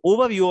brief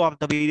overview of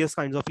the various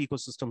kinds of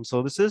ecosystem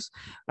services.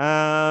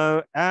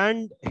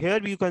 And here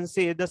you can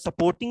say the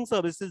supporting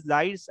services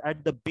lies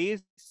at the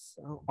base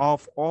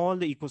of all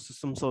the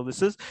ecosystem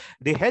services.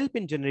 They help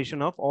in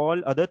generation of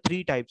all other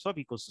three types of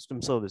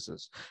ecosystem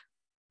services.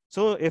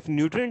 So if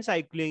nutrient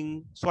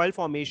cycling, soil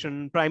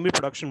formation, primary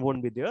production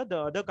won't be there,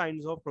 the other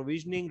kinds of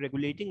provisioning,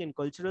 regulating, and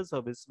cultural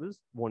services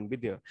won't be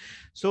there.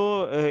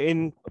 So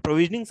in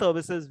provisioning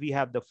services, we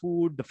have the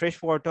food, the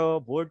fresh water,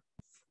 wood,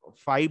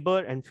 fiber,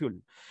 and fuel.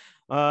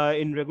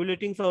 In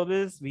regulating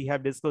service, we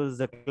have discussed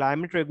the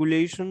climate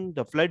regulation,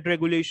 the flood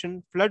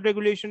regulation. Flood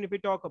regulation, if we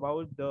talk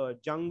about the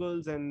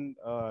jungles and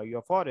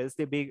your forests,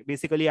 they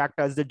basically act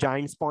as the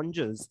giant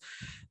sponges.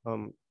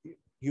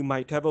 You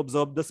might have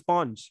observed the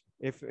sponge.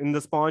 If in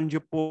the sponge you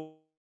pour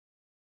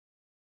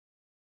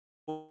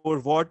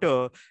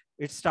water,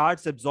 it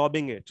starts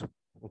absorbing it,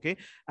 okay,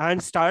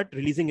 and start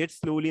releasing it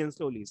slowly and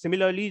slowly.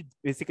 Similarly,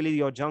 basically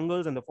your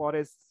jungles and the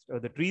forests,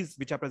 the trees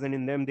which are present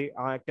in them, they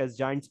act as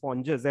giant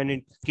sponges, and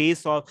in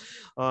case of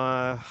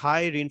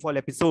high rainfall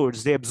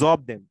episodes, they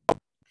absorb them.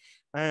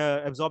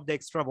 Absorb the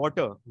extra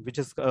water which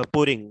is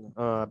pouring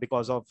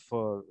because of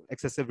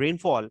excessive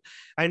rainfall,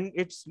 and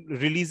it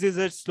releases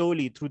it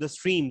slowly through the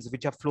streams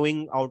which are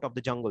flowing out of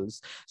the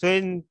jungles. So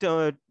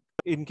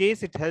in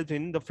case it helps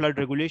in the flood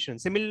regulation.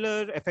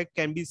 Similar effect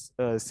can be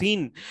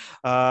seen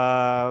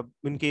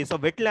in case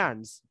of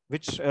wetlands.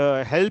 which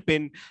help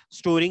in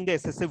storing the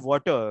excessive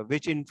water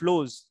which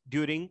inflows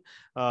during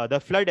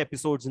the flood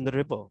episodes in the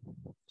river.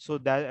 So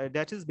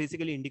that is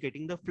basically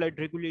indicating the flood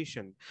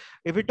regulation.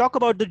 If we talk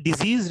about the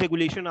disease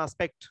regulation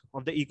aspect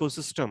of the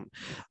ecosystem,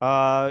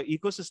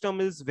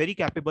 ecosystem is very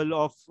capable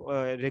of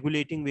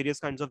regulating various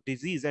kinds of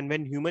disease, and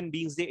when human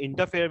beings they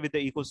interfere with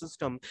the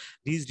ecosystem,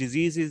 these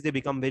diseases they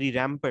become very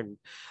rampant.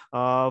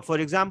 For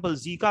example,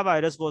 Zika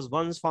virus was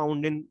once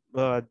found in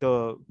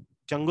the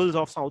jungles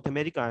of South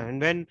America, and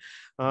when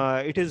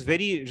it is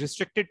very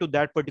restricted to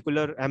that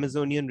particular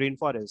Amazonian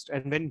rainforest,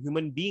 and when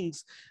human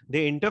beings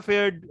they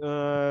interfered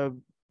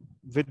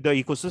with the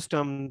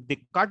ecosystem, they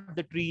cut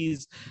the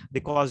trees, they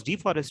cause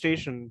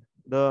deforestation,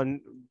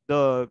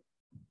 the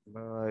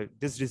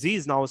this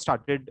disease now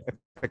started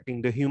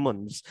affecting the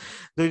humans.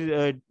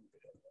 The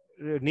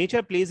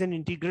nature plays an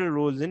integral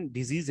role in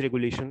disease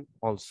regulation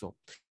also.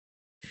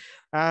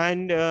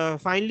 And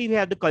finally, we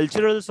have the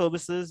cultural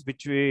services,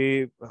 which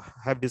we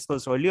have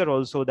discussed earlier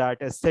also,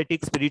 that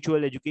aesthetic,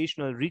 spiritual,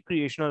 educational,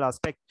 recreational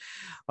aspect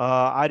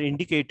are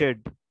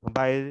indicated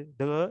by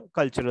the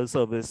cultural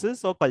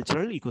services or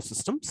cultural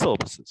ecosystem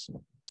services.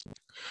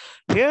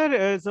 Here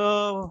is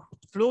a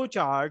flow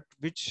chart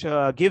which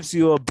gives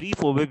you a brief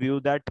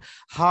overview that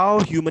how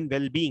human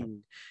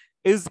well-being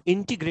is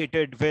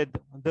integrated with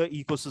the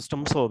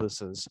ecosystem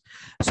services.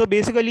 So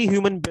basically,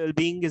 human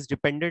well-being is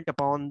dependent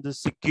upon the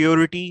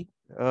security,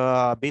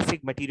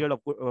 basic material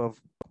of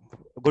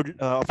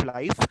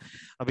life,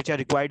 which are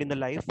required in the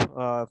life.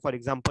 For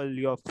example,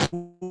 your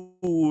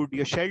food,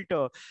 your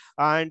shelter,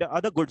 and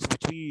other goods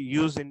which we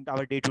use in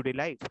our day-to-day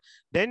life.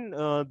 Then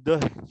the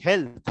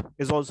health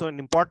is also an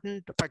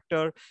important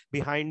factor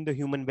behind the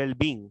human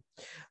well-being,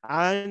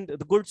 and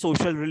the good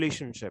social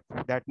relationship.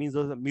 That means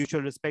the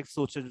mutual respect,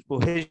 social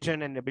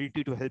cohesion, and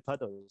ability to help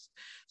others.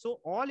 So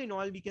all in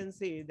all, we can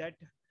say that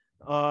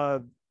uh,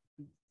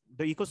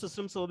 the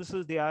ecosystem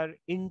services, they are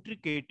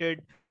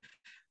intricated,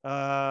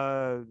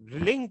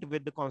 linked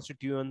with the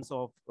constituents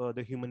of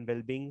the human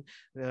well-being.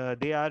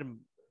 They are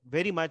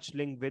very much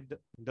linked with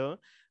the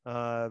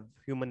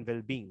human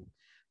well-being.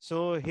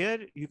 So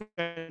here you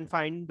can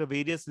find the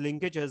various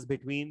linkages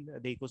between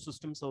the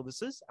ecosystem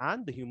services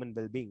and the human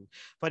well-being.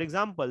 For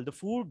example, the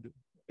food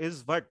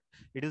is what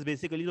it is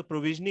basically the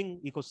provisioning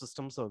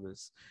ecosystem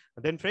service.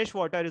 Then fresh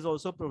water is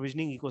also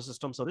provisioning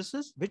ecosystem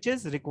services, which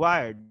is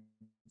required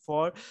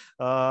for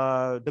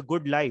the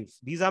good life.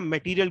 These are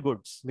material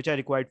goods which are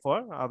required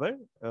for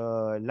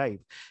our life.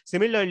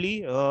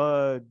 Similarly,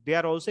 they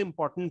are also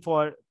important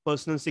for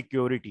personal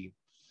security.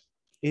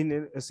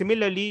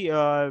 Similarly,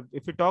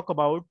 if we talk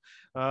about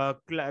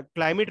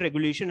climate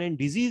regulation and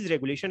disease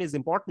regulation is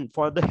important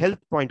for the health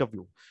point of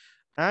view,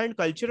 and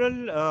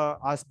cultural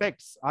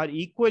aspects are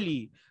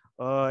equally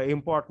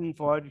important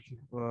for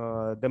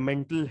the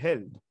mental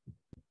health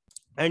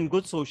and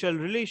good social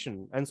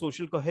relation and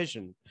social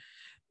cohesion,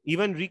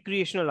 even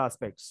recreational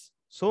aspects.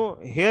 So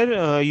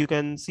here you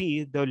can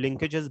see the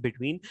linkages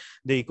between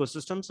the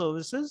ecosystem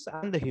services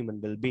and the human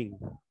well-being.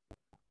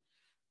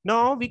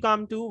 Now we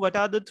come to what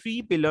are the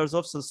three pillars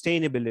of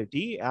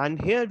sustainability.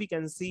 And here we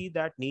can see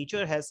that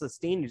nature has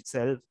sustained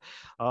itself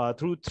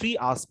through three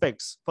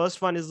aspects.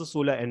 First one is the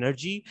solar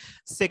energy.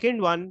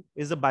 Second one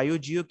is the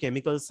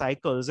biogeochemical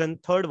cycles.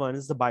 And third one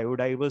is the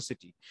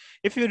biodiversity.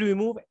 If you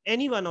remove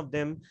any one of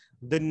them,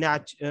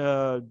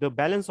 the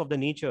balance of the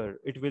nature,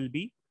 it will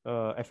be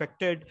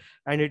affected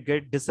and it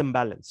get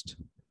disembalanced.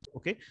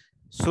 Okay.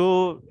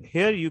 So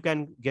here you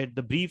can get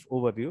the brief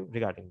overview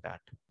regarding that.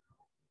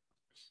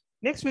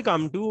 Next, we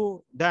come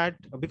to that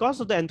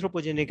because of the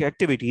anthropogenic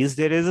activities,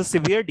 there is a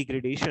severe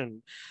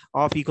degradation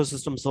of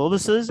ecosystem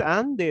services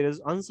and there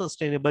is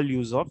unsustainable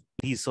use of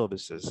these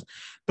services.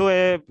 So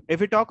if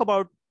we talk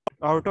about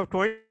out of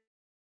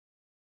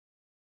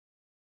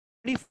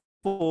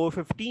 24,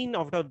 15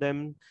 out of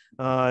them,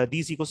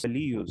 these ecosystems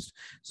used.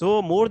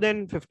 So more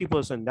than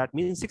 50%, that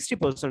means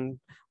 60%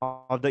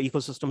 of the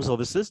ecosystem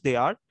services, they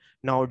are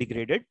now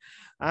degraded.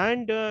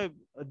 And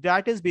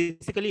that is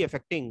basically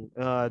affecting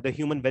the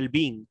human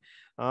well-being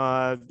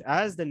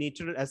as the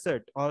natural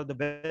asset or the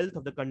wealth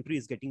of the country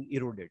is getting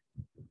eroded.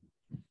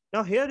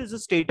 Now, here is the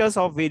status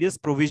of various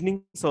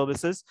provisioning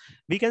services.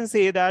 We can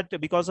say that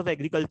because of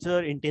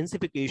agriculture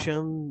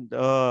intensification,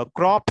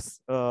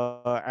 crops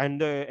and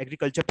the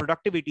agriculture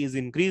productivity is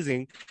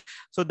increasing.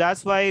 So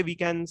that's why we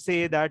can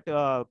say that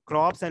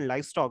crops and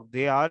livestock,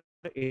 they are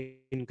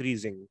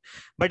increasing.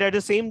 But at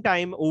the same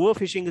time,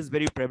 overfishing is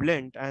very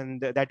prevalent,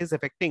 and that is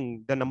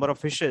affecting the number of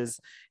fishes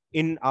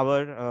in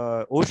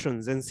our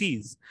oceans and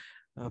seas.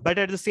 But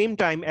at the same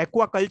time,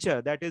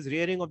 aquaculture, that is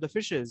rearing of the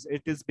fishes,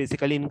 it is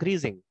basically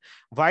increasing.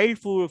 Wild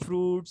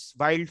fruits,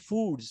 wild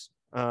foods,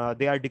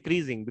 they are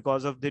decreasing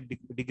because of the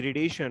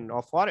degradation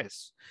of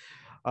forests.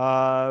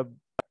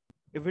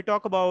 If we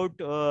talk about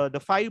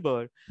the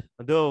fiber,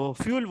 the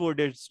fuel wood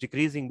is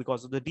decreasing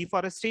because of the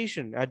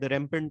deforestation at the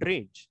rampant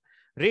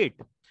rate.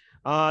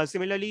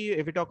 Similarly,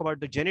 if we talk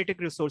about the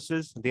genetic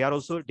resources, they are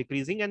also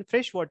decreasing, and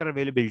fresh water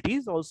availability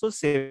is also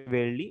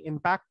severely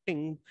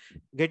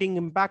getting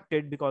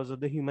impacted because of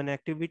the human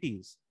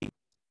activities.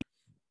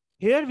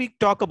 Here we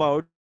talk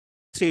about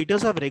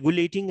status of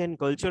regulating and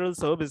cultural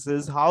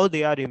services, how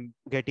they are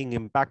getting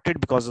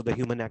impacted because of the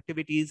human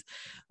activities.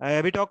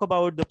 We talk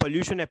about the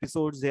pollution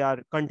episodes, they are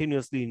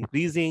continuously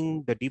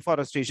increasing, the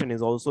deforestation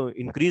is also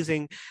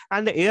increasing,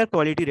 and the air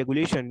quality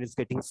regulation is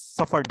getting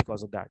suffered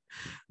because of that.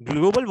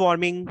 Global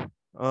warming,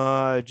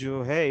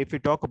 if we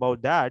talk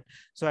about that,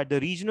 so at the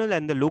regional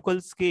and the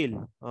local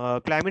scale,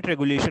 climate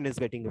regulation is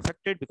getting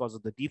affected because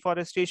of the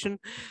deforestation,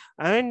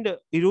 and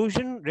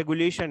erosion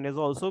regulation is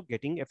also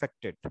getting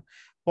affected.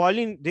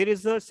 There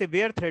is a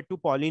severe threat to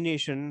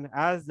pollination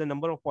as the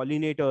number of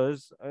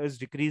pollinators is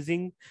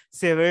decreasing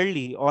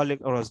severely all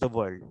across the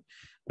world.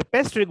 The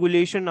pest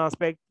regulation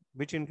aspect,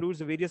 which includes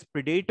the various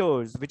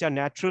predators, which are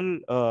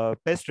natural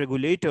pest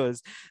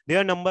regulators,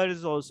 their number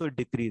is also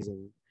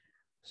decreasing.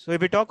 So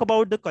if we talk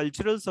about the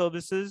cultural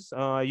services,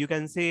 you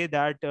can say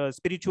that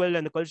spiritual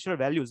and the cultural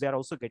values, they are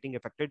also getting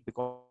affected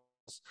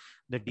because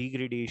the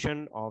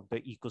degradation of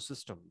the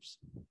ecosystems.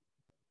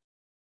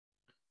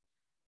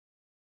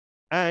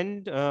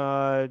 And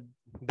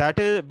that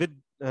is with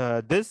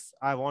this,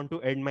 I want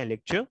to end my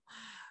lecture.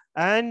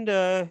 And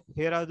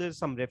here are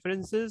some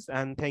references,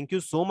 and thank you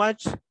so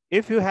much.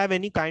 If you have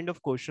any kind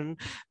of question,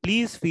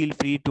 please feel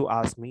free to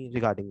ask me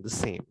regarding the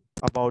same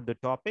about the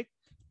topic.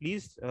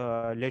 Please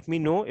let me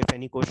know if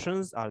any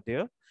questions are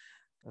there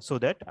so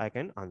that I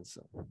can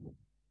answer.